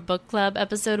Memoir Book Club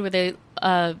episode where they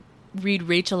read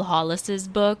Rachel Hollis's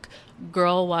book,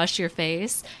 Girl, Wash Your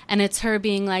Face. And it's her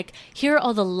being like, here are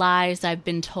all the lies I've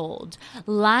been told.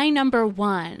 Lie number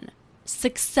 1,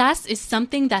 success is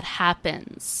something that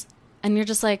happens. And you're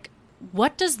just like,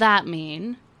 what does that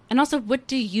mean? And also, what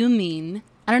do you mean?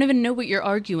 I don't even know what you're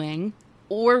arguing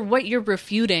or what you're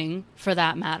refuting, for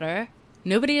that matter.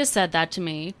 Nobody has said that to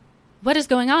me. What is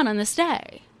going on this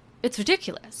day? It's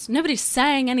ridiculous. Nobody's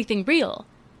saying anything real.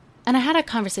 And I had a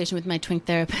conversation with my twink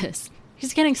therapist.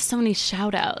 He's getting so many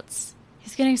shout outs.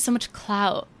 He's getting so much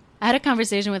clout. I had a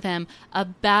conversation with him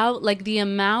about like the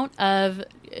amount of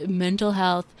mental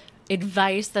health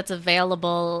advice that's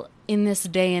available in this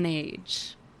day and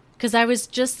age. Because I was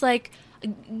just like,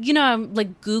 you know, I'm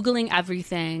like Googling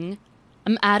everything.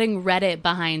 I'm adding Reddit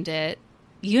behind it.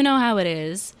 You know how it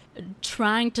is.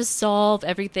 trying to solve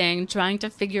everything, trying to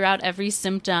figure out every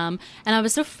symptom. And I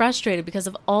was so frustrated because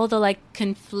of all the like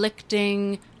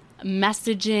conflicting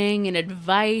messaging and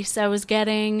advice I was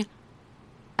getting.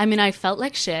 I mean, I felt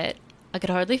like shit. I could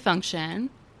hardly function.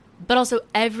 But also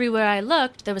everywhere I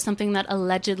looked, there was something that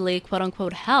allegedly, quote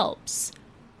unquote, helps.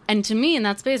 And to me in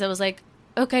that space, I was like,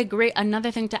 okay, great.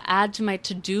 Another thing to add to my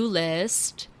to-do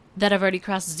list that I've already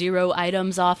crossed 0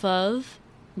 items off of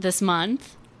this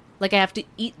month. Like I have to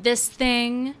eat this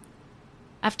thing.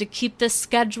 I have to keep this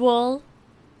schedule.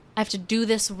 I have to do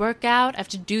this workout. I have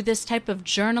to do this type of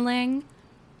journaling.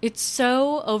 It's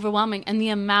so overwhelming. And the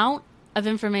amount of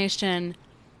information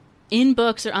in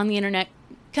books or on the internet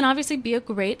can obviously be a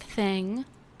great thing.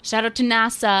 Shout out to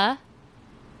NASA.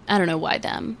 I don't know why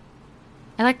them.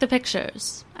 I like the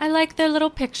pictures. I like their little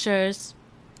pictures.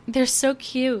 They're so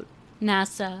cute,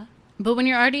 NASA. But when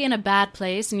you're already in a bad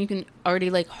place and you can already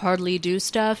like hardly do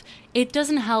stuff, it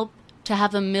doesn't help to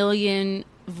have a million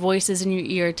voices in your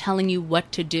ear telling you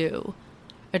what to do.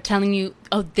 Or telling you,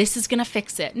 oh, this is going to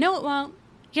fix it. No, it won't.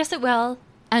 Yes, it will.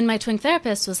 And my twin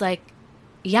therapist was like,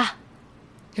 yeah,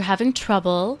 you're having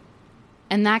trouble.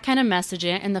 And that kind of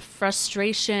messaging and the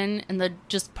frustration and the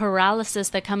just paralysis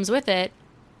that comes with it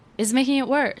is making it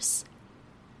worse.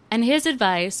 And his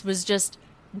advice was just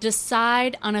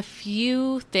decide on a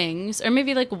few things, or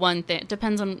maybe like one thing. It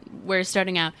depends on where you're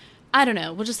starting out. I don't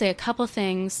know. We'll just say a couple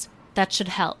things that should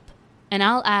help. And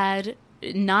I'll add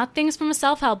not things from a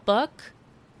self-help book,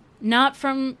 not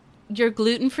from your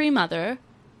gluten-free mother,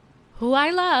 who I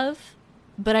love,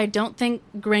 but I don't think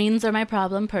grains are my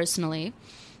problem personally.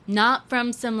 Not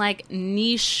from some like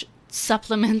niche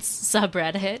supplements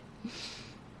subreddit.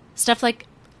 Stuff like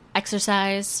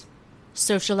exercise,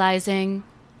 socializing,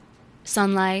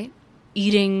 sunlight,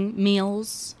 eating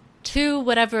meals, to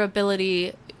whatever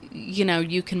ability,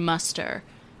 you can muster.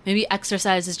 Maybe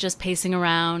exercise is just pacing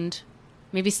around.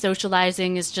 Maybe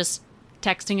socializing is just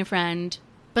texting a friend.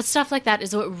 But stuff like that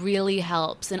is what really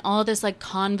helps. And all this like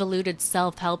convoluted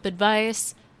self-help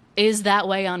advice is that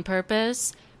way on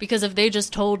purpose. Because if they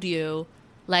just told you,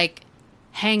 like,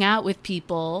 hang out with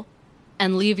people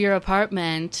and leave your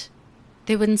apartment,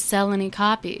 they wouldn't sell any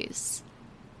copies.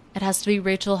 It has to be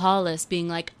Rachel Hollis being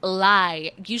like,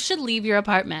 lie, you should leave your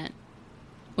apartment,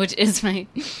 which is my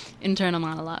internal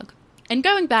monologue. And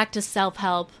going back to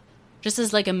self-help, just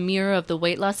as like a mirror of the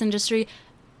weight loss industry,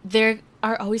 there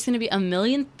are always going to be a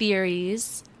million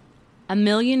theories, a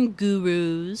million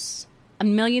gurus, a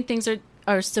million things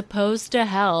are supposed to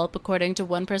help according to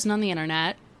one person on the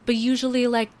internet, but usually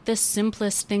like the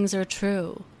simplest things are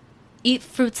true. Eat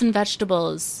fruits and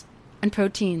vegetables and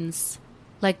proteins.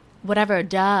 Like whatever,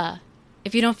 duh.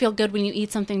 If you don't feel good when you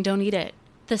eat something, don't eat it.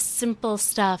 The simple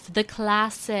stuff, the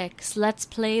classics, let's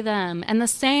play them. And the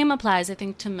same applies, I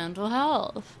think, to mental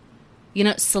health.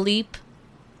 Sleep,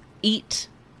 eat,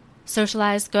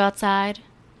 socialize, go outside,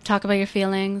 talk about your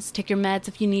feelings, take your meds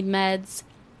if you need meds.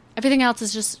 Everything else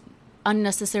is just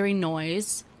unnecessary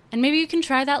noise. And maybe you can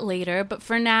try that later, but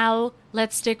for now,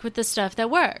 let's stick with the stuff that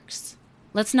works.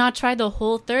 Let's not try the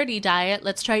Whole30 diet.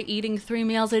 Let's try eating 3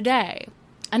 meals a day.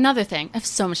 Another thing, I have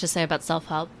so much to say about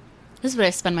self-help. This is what I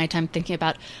spend my time thinking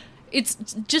about.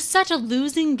 It's just such a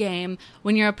losing game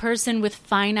when you're a person with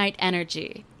finite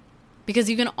energy. Because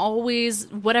you can always,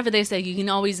 whatever they say, you can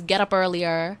always get up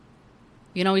earlier.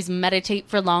 You can always meditate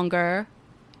for longer.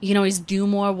 You can always do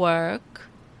more work.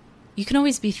 You can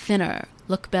always be thinner,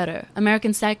 look better.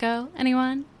 American Psycho,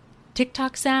 anyone?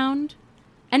 TikTok sound?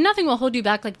 And nothing will hold you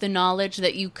back like the knowledge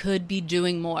that you could be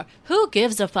doing more. Who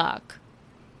gives a fuck?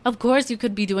 Of course you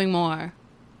could be doing more.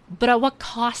 But at what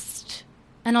cost?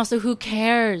 And also, who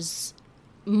cares?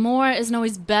 More isn't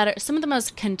always better. Some of the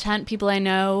most content people I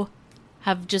know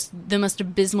have just the most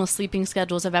abysmal sleeping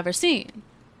schedules I've ever seen.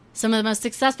 Some of the most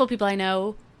successful people I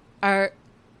know are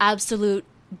absolute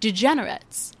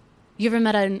degenerates. You ever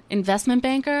met an investment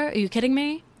banker? Are you kidding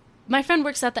me? My friend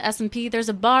works at the S&P. There's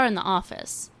a bar in the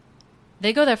office.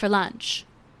 They go there for lunch.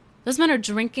 Those men are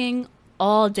drinking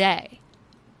all day.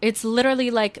 It's literally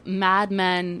like Mad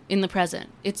Men in the present.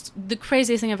 It's the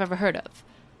craziest thing I've ever heard of.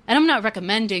 And I'm not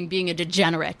recommending being a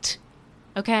degenerate,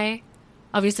 okay?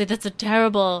 Obviously, that's a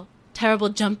terrible, terrible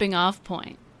jumping off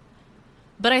point.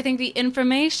 But I think the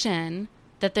information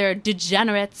that there are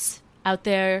degenerates out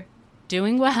there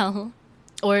doing well,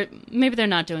 or maybe they're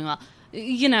not doing well,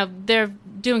 they're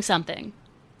doing something.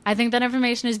 I think that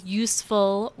information is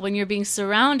useful when you're being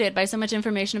surrounded by so much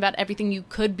information about everything you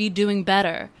could be doing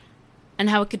better and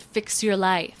how it could fix your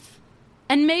life.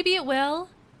 And maybe it will.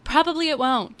 Probably it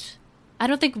won't. I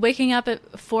don't think waking up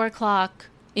at 4 o'clock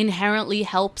inherently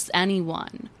helps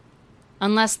anyone.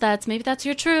 Unless maybe that's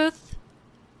your truth.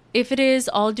 if it is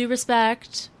all due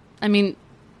respect, I mean,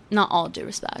 not all due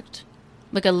respect,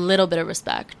 like a little bit of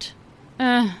respect,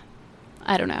 I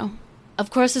don't know. Of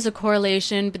course, there's a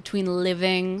correlation between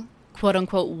living, quote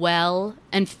unquote, well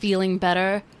and feeling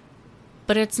better,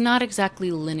 but it's not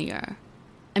exactly linear.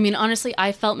 I mean, honestly,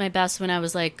 I felt my best when I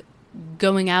was like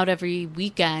going out every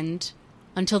weekend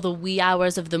until the wee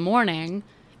hours of the morning,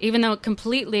 even though it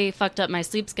completely fucked up my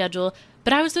sleep schedule.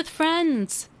 But I was with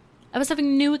friends. I was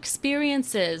having new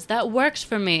experiences. That worked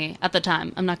for me at the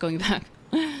time. I'm not going back.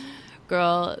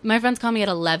 Girl, my friends call me at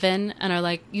 11 and are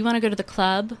like, you want to go to the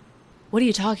club? What are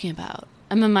you talking about?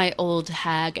 I'm in my old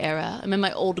hag era. I'm in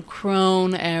my old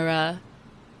crone era.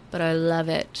 But I love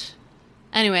it.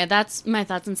 Anyway, that's my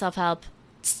thoughts on self-help.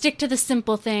 Stick to the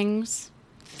simple things.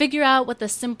 Figure out what the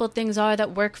simple things are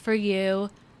that work for you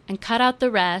and cut out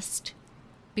the rest,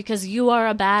 because you are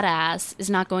a badass is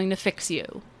not going to fix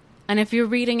you. And if you're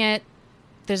reading it,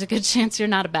 there's a good chance you're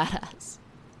not a badass.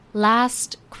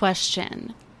 Last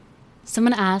question.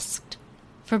 Someone asked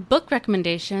for book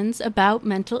recommendations about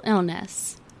mental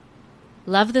illness.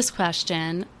 Love this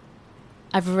question.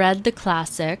 I've read the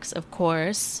classics, of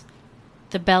course.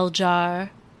 The Bell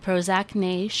Jar, Prozac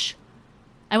Naish.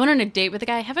 I went on a date with a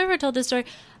guy, have I ever told this story,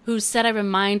 who said I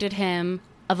reminded him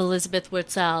of Elizabeth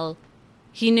Wurtzel.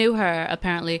 He knew her,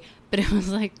 apparently, but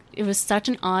it was such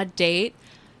an odd date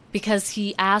because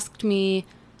he asked me,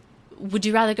 would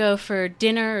you rather go for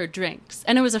dinner or drinks?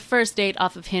 And it was a first date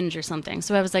off of Hinge or something.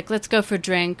 So I was like, let's go for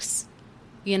drinks.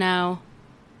 You know,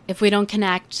 if we don't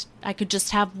connect, I could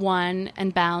just have one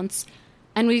and bounce.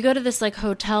 And we go to this like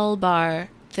hotel bar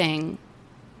thing.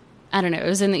 I don't know. It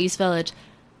was in the East Village.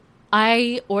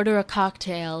 I order a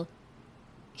cocktail.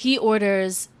 He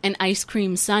orders an ice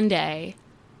cream sundae.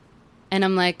 And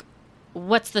I'm like,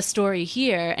 what's the story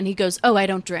here? And he goes, oh, I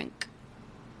don't drink.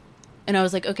 And I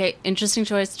was like, okay, interesting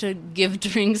choice to give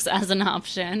drinks as an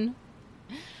option.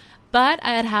 But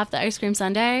I had half the ice cream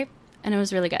sundae, and it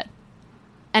was really good.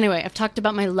 Anyway, I've talked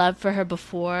about my love for her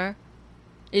before.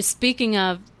 Speaking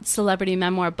of Celebrity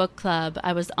Memoir Book Club,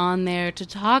 I was on there to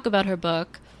talk about her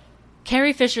book.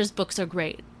 Carrie Fisher's books are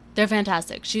great. They're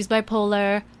fantastic. She's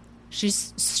bipolar.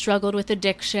 She's struggled with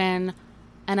addiction.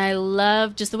 And I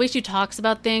love just the way she talks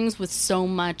about things with so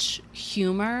much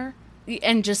humor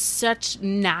and just such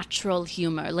natural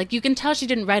humor. Like, you can tell she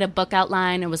didn't write a book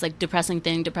outline. It was like depressing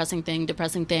thing, depressing thing,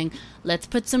 depressing thing. Let's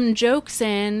put some jokes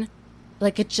in.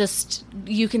 Like, it just,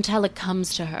 you can tell it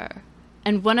comes to her.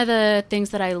 And one of the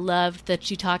things that I loved that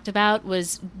she talked about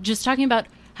was just talking about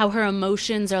how her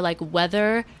emotions are like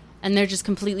weather and they're just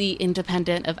completely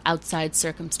independent of outside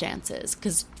circumstances.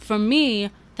 Because for me,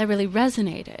 that really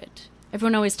resonated.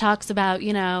 Everyone always talks about,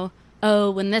 you know, oh,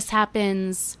 when this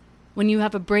happens, when you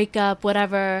have a breakup,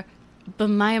 whatever. But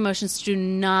my emotions do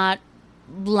not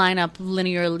line up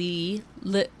linearly,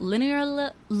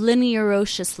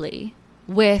 linearociously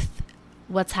with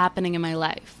what's happening in my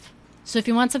life. So if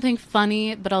you want something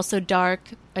funny but also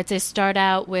dark, I'd say start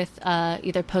out with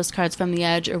either Postcards from the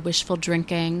Edge or Wishful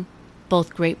Drinking.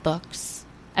 Both great books.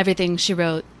 Everything she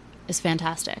wrote is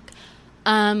fantastic.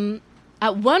 At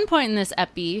one point in this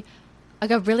epi, I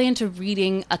got really into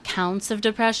reading accounts of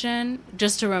depression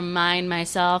just to remind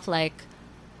myself, like,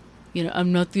 you know,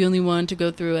 I'm not the only one to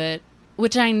go through it,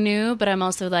 which I knew, but I'm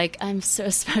also like, I'm so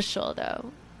special,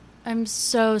 though. I'm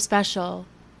so special.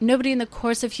 Nobody in the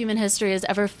course of human history has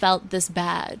ever felt this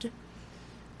bad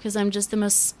because I'm just the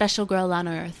most special girl on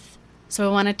earth. So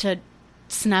I wanted to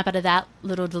snap out of that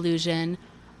little delusion.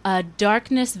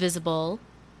 Darkness Visible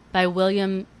by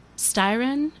William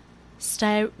Styron.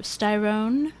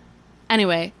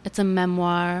 Anyway, it's a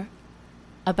memoir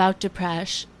about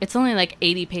depression. It's only like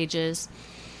 80 pages.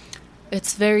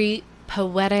 It's very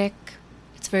poetic.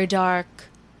 It's very dark.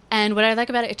 And what I like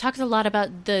about it, it talks a lot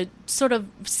about the sort of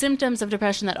symptoms of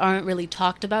depression that aren't really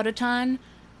talked about a ton.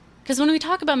 Because when we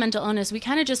talk about mental illness, we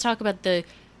kind of just talk about the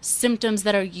symptoms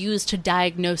that are used to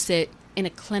diagnose it in a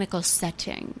clinical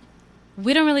setting.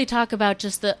 We don't really talk about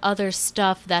just the other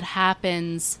stuff that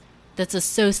happens that's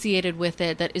associated with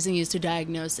it that isn't used to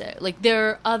diagnose it. Like, there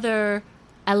are other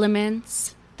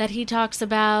elements that he talks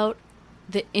about,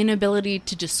 the inability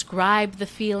to describe the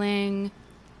feeling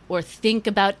or think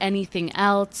about anything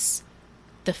else,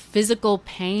 the physical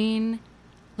pain.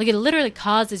 Like, it literally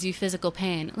causes you physical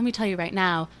pain. Let me tell you right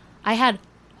now, I had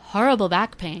horrible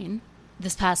back pain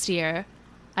this past year.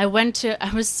 I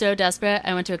was so desperate,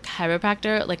 I went to a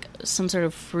chiropractor, like some sort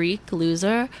of freak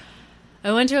loser.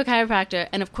 I went to a chiropractor,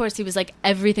 and of course he was like,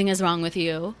 everything is wrong with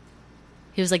you.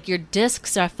 He was like, your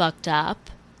discs are fucked up,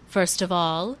 first of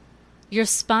all. Your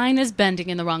spine is bending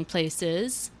in the wrong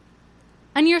places.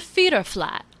 And your feet are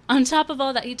flat. On top of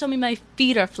all that, he told me my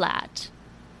feet are flat,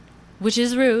 which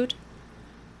is rude.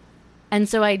 And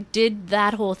so I did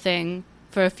that whole thing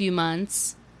for a few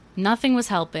months. Nothing was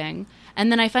helping.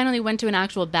 And then I finally went to an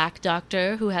actual back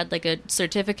doctor who had like a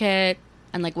certificate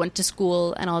and like went to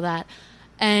school and all that.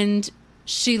 And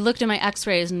she looked at my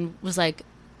x-rays and was like,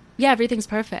 yeah, everything's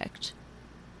perfect.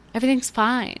 Everything's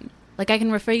fine. Like, I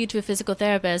can refer you to a physical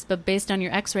therapist, but based on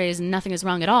your x-rays, nothing is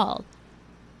wrong at all.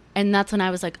 And that's when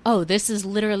I was like, oh, this is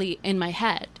literally in my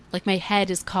head. Like, my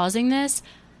head is causing this.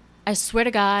 I swear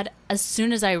to God, as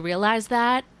soon as I realized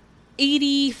that,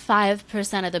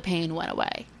 85% of the pain went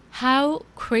away. How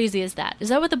crazy is that? Is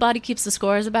that what The Body Keeps the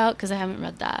Score is about? Because I haven't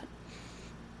read that.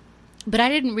 But I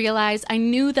didn't realize, I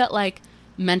knew that like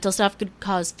mental stuff could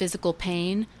cause physical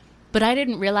pain, but I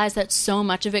didn't realize that so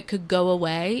much of it could go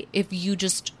away if you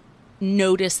just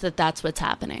notice that that's what's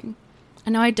happening.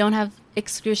 And now I don't have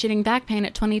excruciating back pain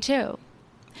at 22.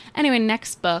 Anyway,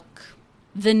 next book,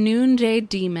 The Noonday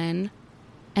Demon,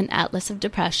 An Atlas of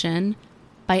Depression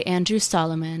by Andrew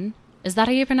Solomon. Is that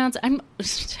how you pronounce it? I'm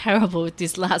terrible with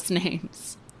these last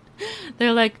names.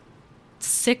 They're like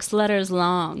 6 letters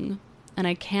long, and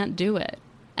I can't do it.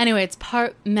 Anyway, it's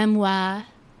part memoir,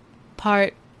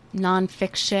 part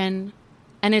nonfiction,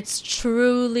 and it's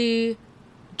truly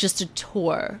just a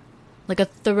tour, like a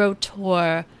thorough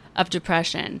tour of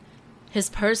depression. His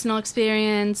personal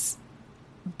experience,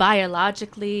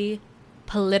 biologically,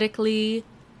 politically,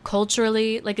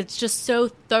 culturally, like it's just so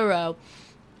thorough.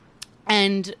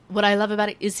 And what I love about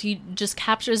it is he just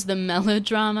captures the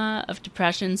melodrama of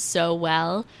depression so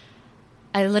well.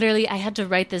 I had to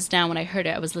write this down when I heard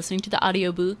it. I was listening to the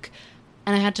audiobook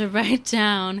and I had to write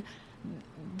down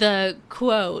the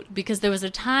quote because there was a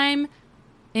time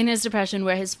in his depression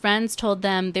where his friends told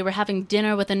them they were having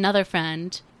dinner with another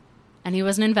friend and he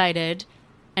wasn't invited.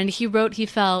 And he wrote he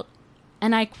felt,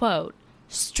 and I quote,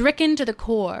 stricken to the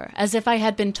core as if I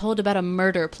had been told about a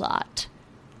murder plot.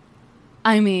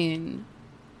 I mean,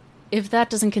 if that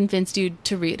doesn't convince you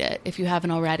to read it, if you haven't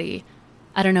already,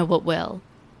 I don't know what will.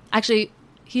 Actually,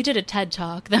 he did a TED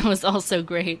Talk that was also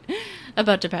great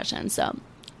about depression, so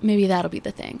maybe that'll be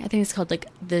the thing. I think it's called, like,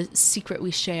 The Secret We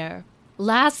Share.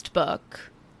 Last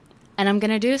book, and I'm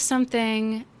going to do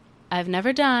something I've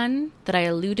never done that I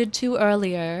alluded to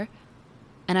earlier,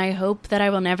 and I hope that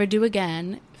I will never do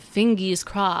again. Fingies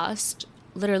crossed.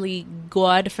 Literally,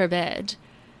 God forbid.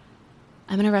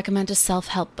 I'm going to recommend a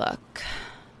self-help book.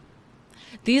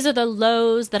 These are the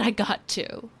lows that I got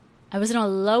to. I was in a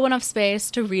low enough space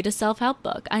to read a self-help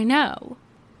book. I know.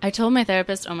 I told my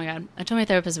therapist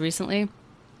recently,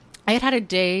 I had a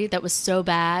day that was so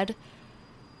bad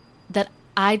that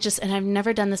and I've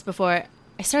never done this before,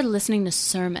 I started listening to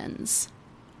sermons.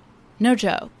 No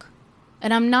joke.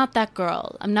 And I'm not that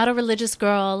girl. I'm not a religious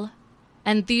girl.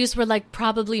 And these were like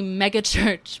probably mega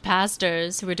church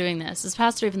pastors who were doing this. Is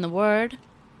pastor even the word?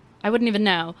 I wouldn't even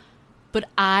know. But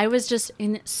I was just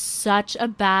in such a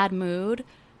bad mood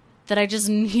that I just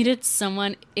needed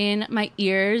someone in my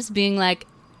ears being like,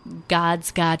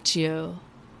 God's got you.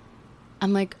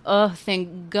 I'm like, oh,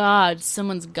 thank God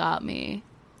someone's got me.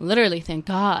 Literally, thank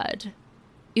God.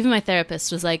 Even my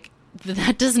therapist was like,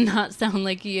 that does not sound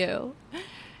like you.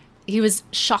 He was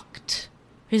shocked.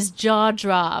 His jaw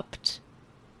dropped.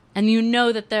 And you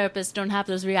know that therapists don't have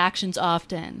those reactions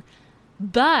often.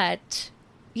 But,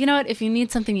 you know what? If you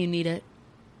need something, you need it.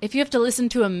 If you have to listen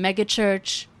to a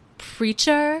megachurch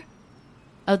preacher,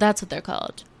 oh, that's what they're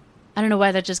called. I don't know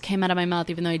why that just came out of my mouth,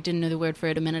 even though I didn't know the word for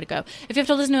it a minute ago. If you have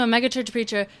to listen to a megachurch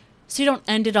preacher so you don't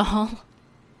end it all,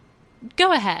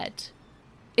 go ahead.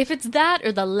 If it's that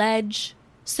or the ledge,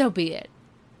 so be it.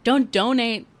 Don't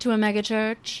donate to a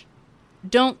megachurch.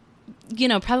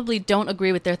 Probably don't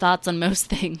agree with their thoughts on most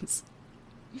things.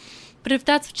 But if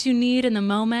that's what you need in the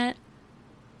moment,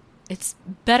 it's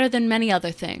better than many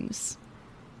other things.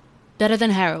 Better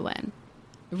than heroin.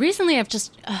 Recently, I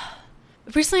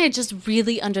just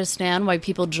really understand why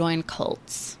people join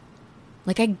cults.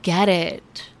 Like, I get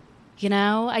it. You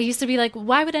know, I used to be like,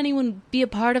 why would anyone be a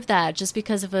part of that just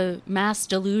because of a mass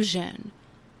delusion?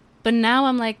 But now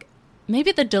I'm like,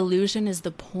 maybe the delusion is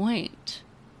the point.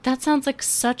 That sounds like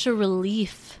such a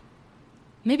relief.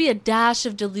 Maybe a dash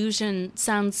of delusion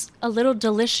sounds a little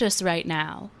delicious right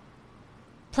now.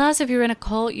 Plus, if you're in a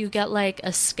cult, you get like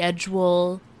a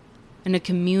schedule and a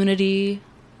community.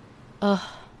 Ugh.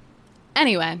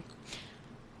 Anyway,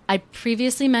 I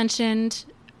previously mentioned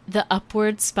The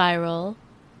Upward Spiral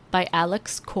by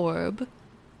Alex Korb.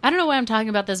 I don't know why I'm talking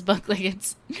about this book like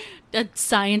it's a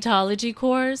Scientology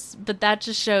course, but that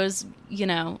just shows,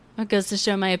 it goes to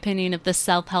show my opinion of the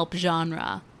self-help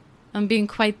genre. I'm being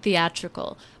quite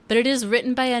theatrical. but it is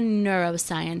written by a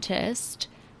neuroscientist,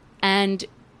 and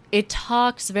it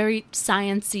talks very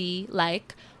science-y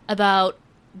like about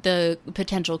the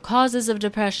potential causes of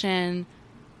depression,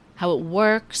 how it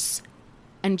works,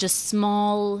 and just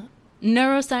small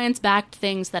neuroscience-backed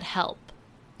things that help.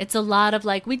 It's a lot of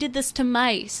like, we did this to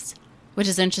mice, which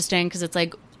is interesting because it's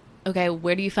like, okay,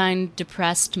 where do you find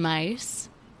depressed mice?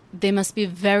 They must be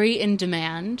very in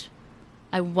demand.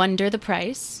 I wonder the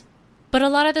price. But a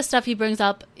lot of the stuff he brings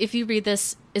up, if you read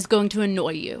this, is going to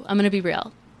annoy you. I'm going to be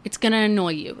real. It's going to annoy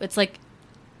you. It's like,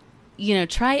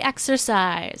 try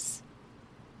exercise.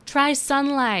 Try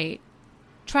sunlight.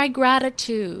 Try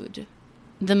gratitude.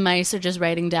 The mice are just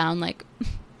writing down like,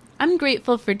 I'm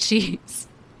grateful for cheese.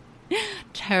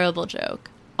 Terrible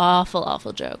joke. Awful,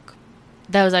 awful joke.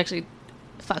 That was actually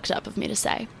fucked up of me to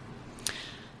say.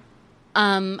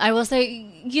 I will say,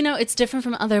 it's different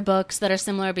from other books that are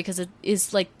similar because it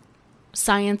is like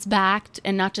science-backed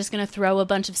and not just going to throw a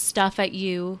bunch of stuff at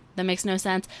you that makes no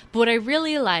sense. But what I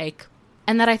really like,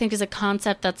 and that I think is a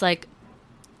concept that's like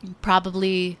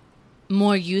probably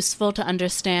more useful to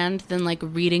understand than like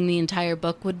reading the entire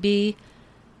book would be,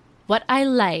 what I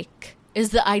like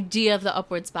is the idea of the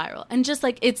upward spiral. And just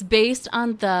like it's based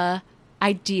on the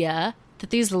idea that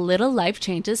these little life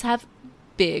changes have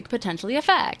big potentially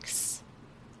effects.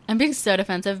 I'm being so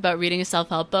defensive about reading a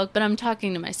self-help book, but I'm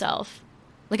talking to myself.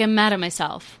 Like I'm mad at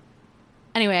myself.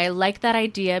 Anyway, I like that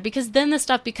idea because then the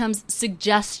stuff becomes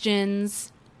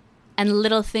suggestions and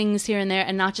little things here and there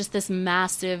and not just this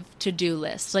massive to-do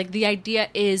list. Like the idea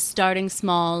is starting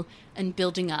small and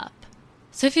building up.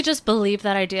 So if you just believe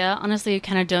that idea, honestly, you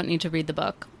kind of don't need to read the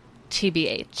book,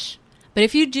 TBH. But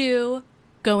if you do,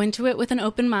 go into it with an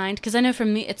open mind, because I know for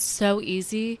me, it's so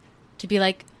easy to be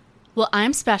like, well,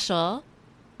 I'm special,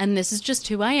 and this is just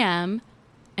who I am,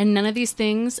 and none of these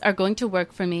things are going to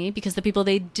work for me because the people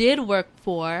they did work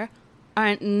for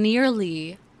aren't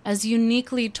nearly as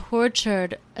uniquely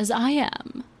tortured as I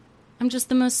am. I'm just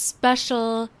the most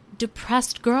special,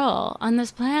 depressed girl on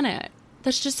this planet.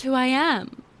 That's just who I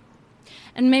am.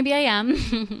 And maybe I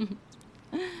am.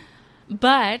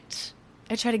 But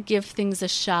I try to give things a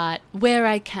shot where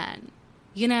I can.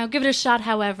 Give it a shot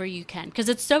however you can. Because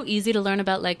it's so easy to learn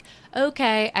about like,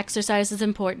 okay, exercise is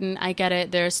important. I get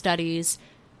it. There are studies.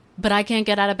 But I can't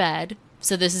get out of bed.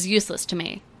 So this is useless to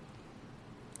me.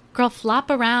 Girl, flop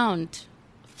around.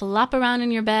 Flop around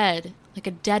in your bed like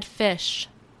a dead fish.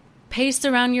 Pace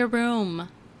around your room.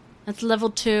 That's level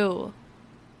 2.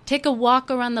 Take a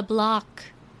walk around the block.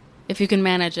 If you can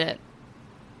manage it.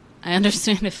 I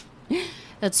understand if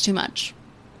that's too much.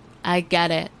 I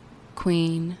get it,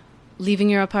 queen. Leaving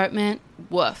your apartment?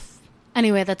 Woof.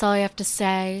 Anyway, that's all I have to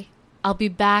say. I'll be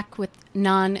back with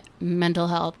non-mental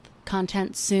health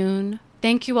content soon.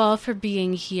 Thank you all for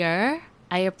being here.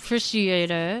 I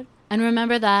appreciate it. And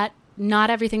remember that not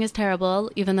everything is terrible,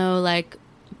 even though, like,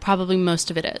 probably most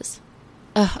of it is.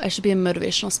 Ugh, I should be a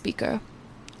motivational speaker.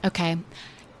 Okay.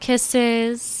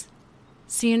 Kisses.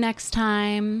 See you next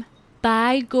time.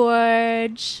 Bye,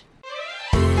 Gorge.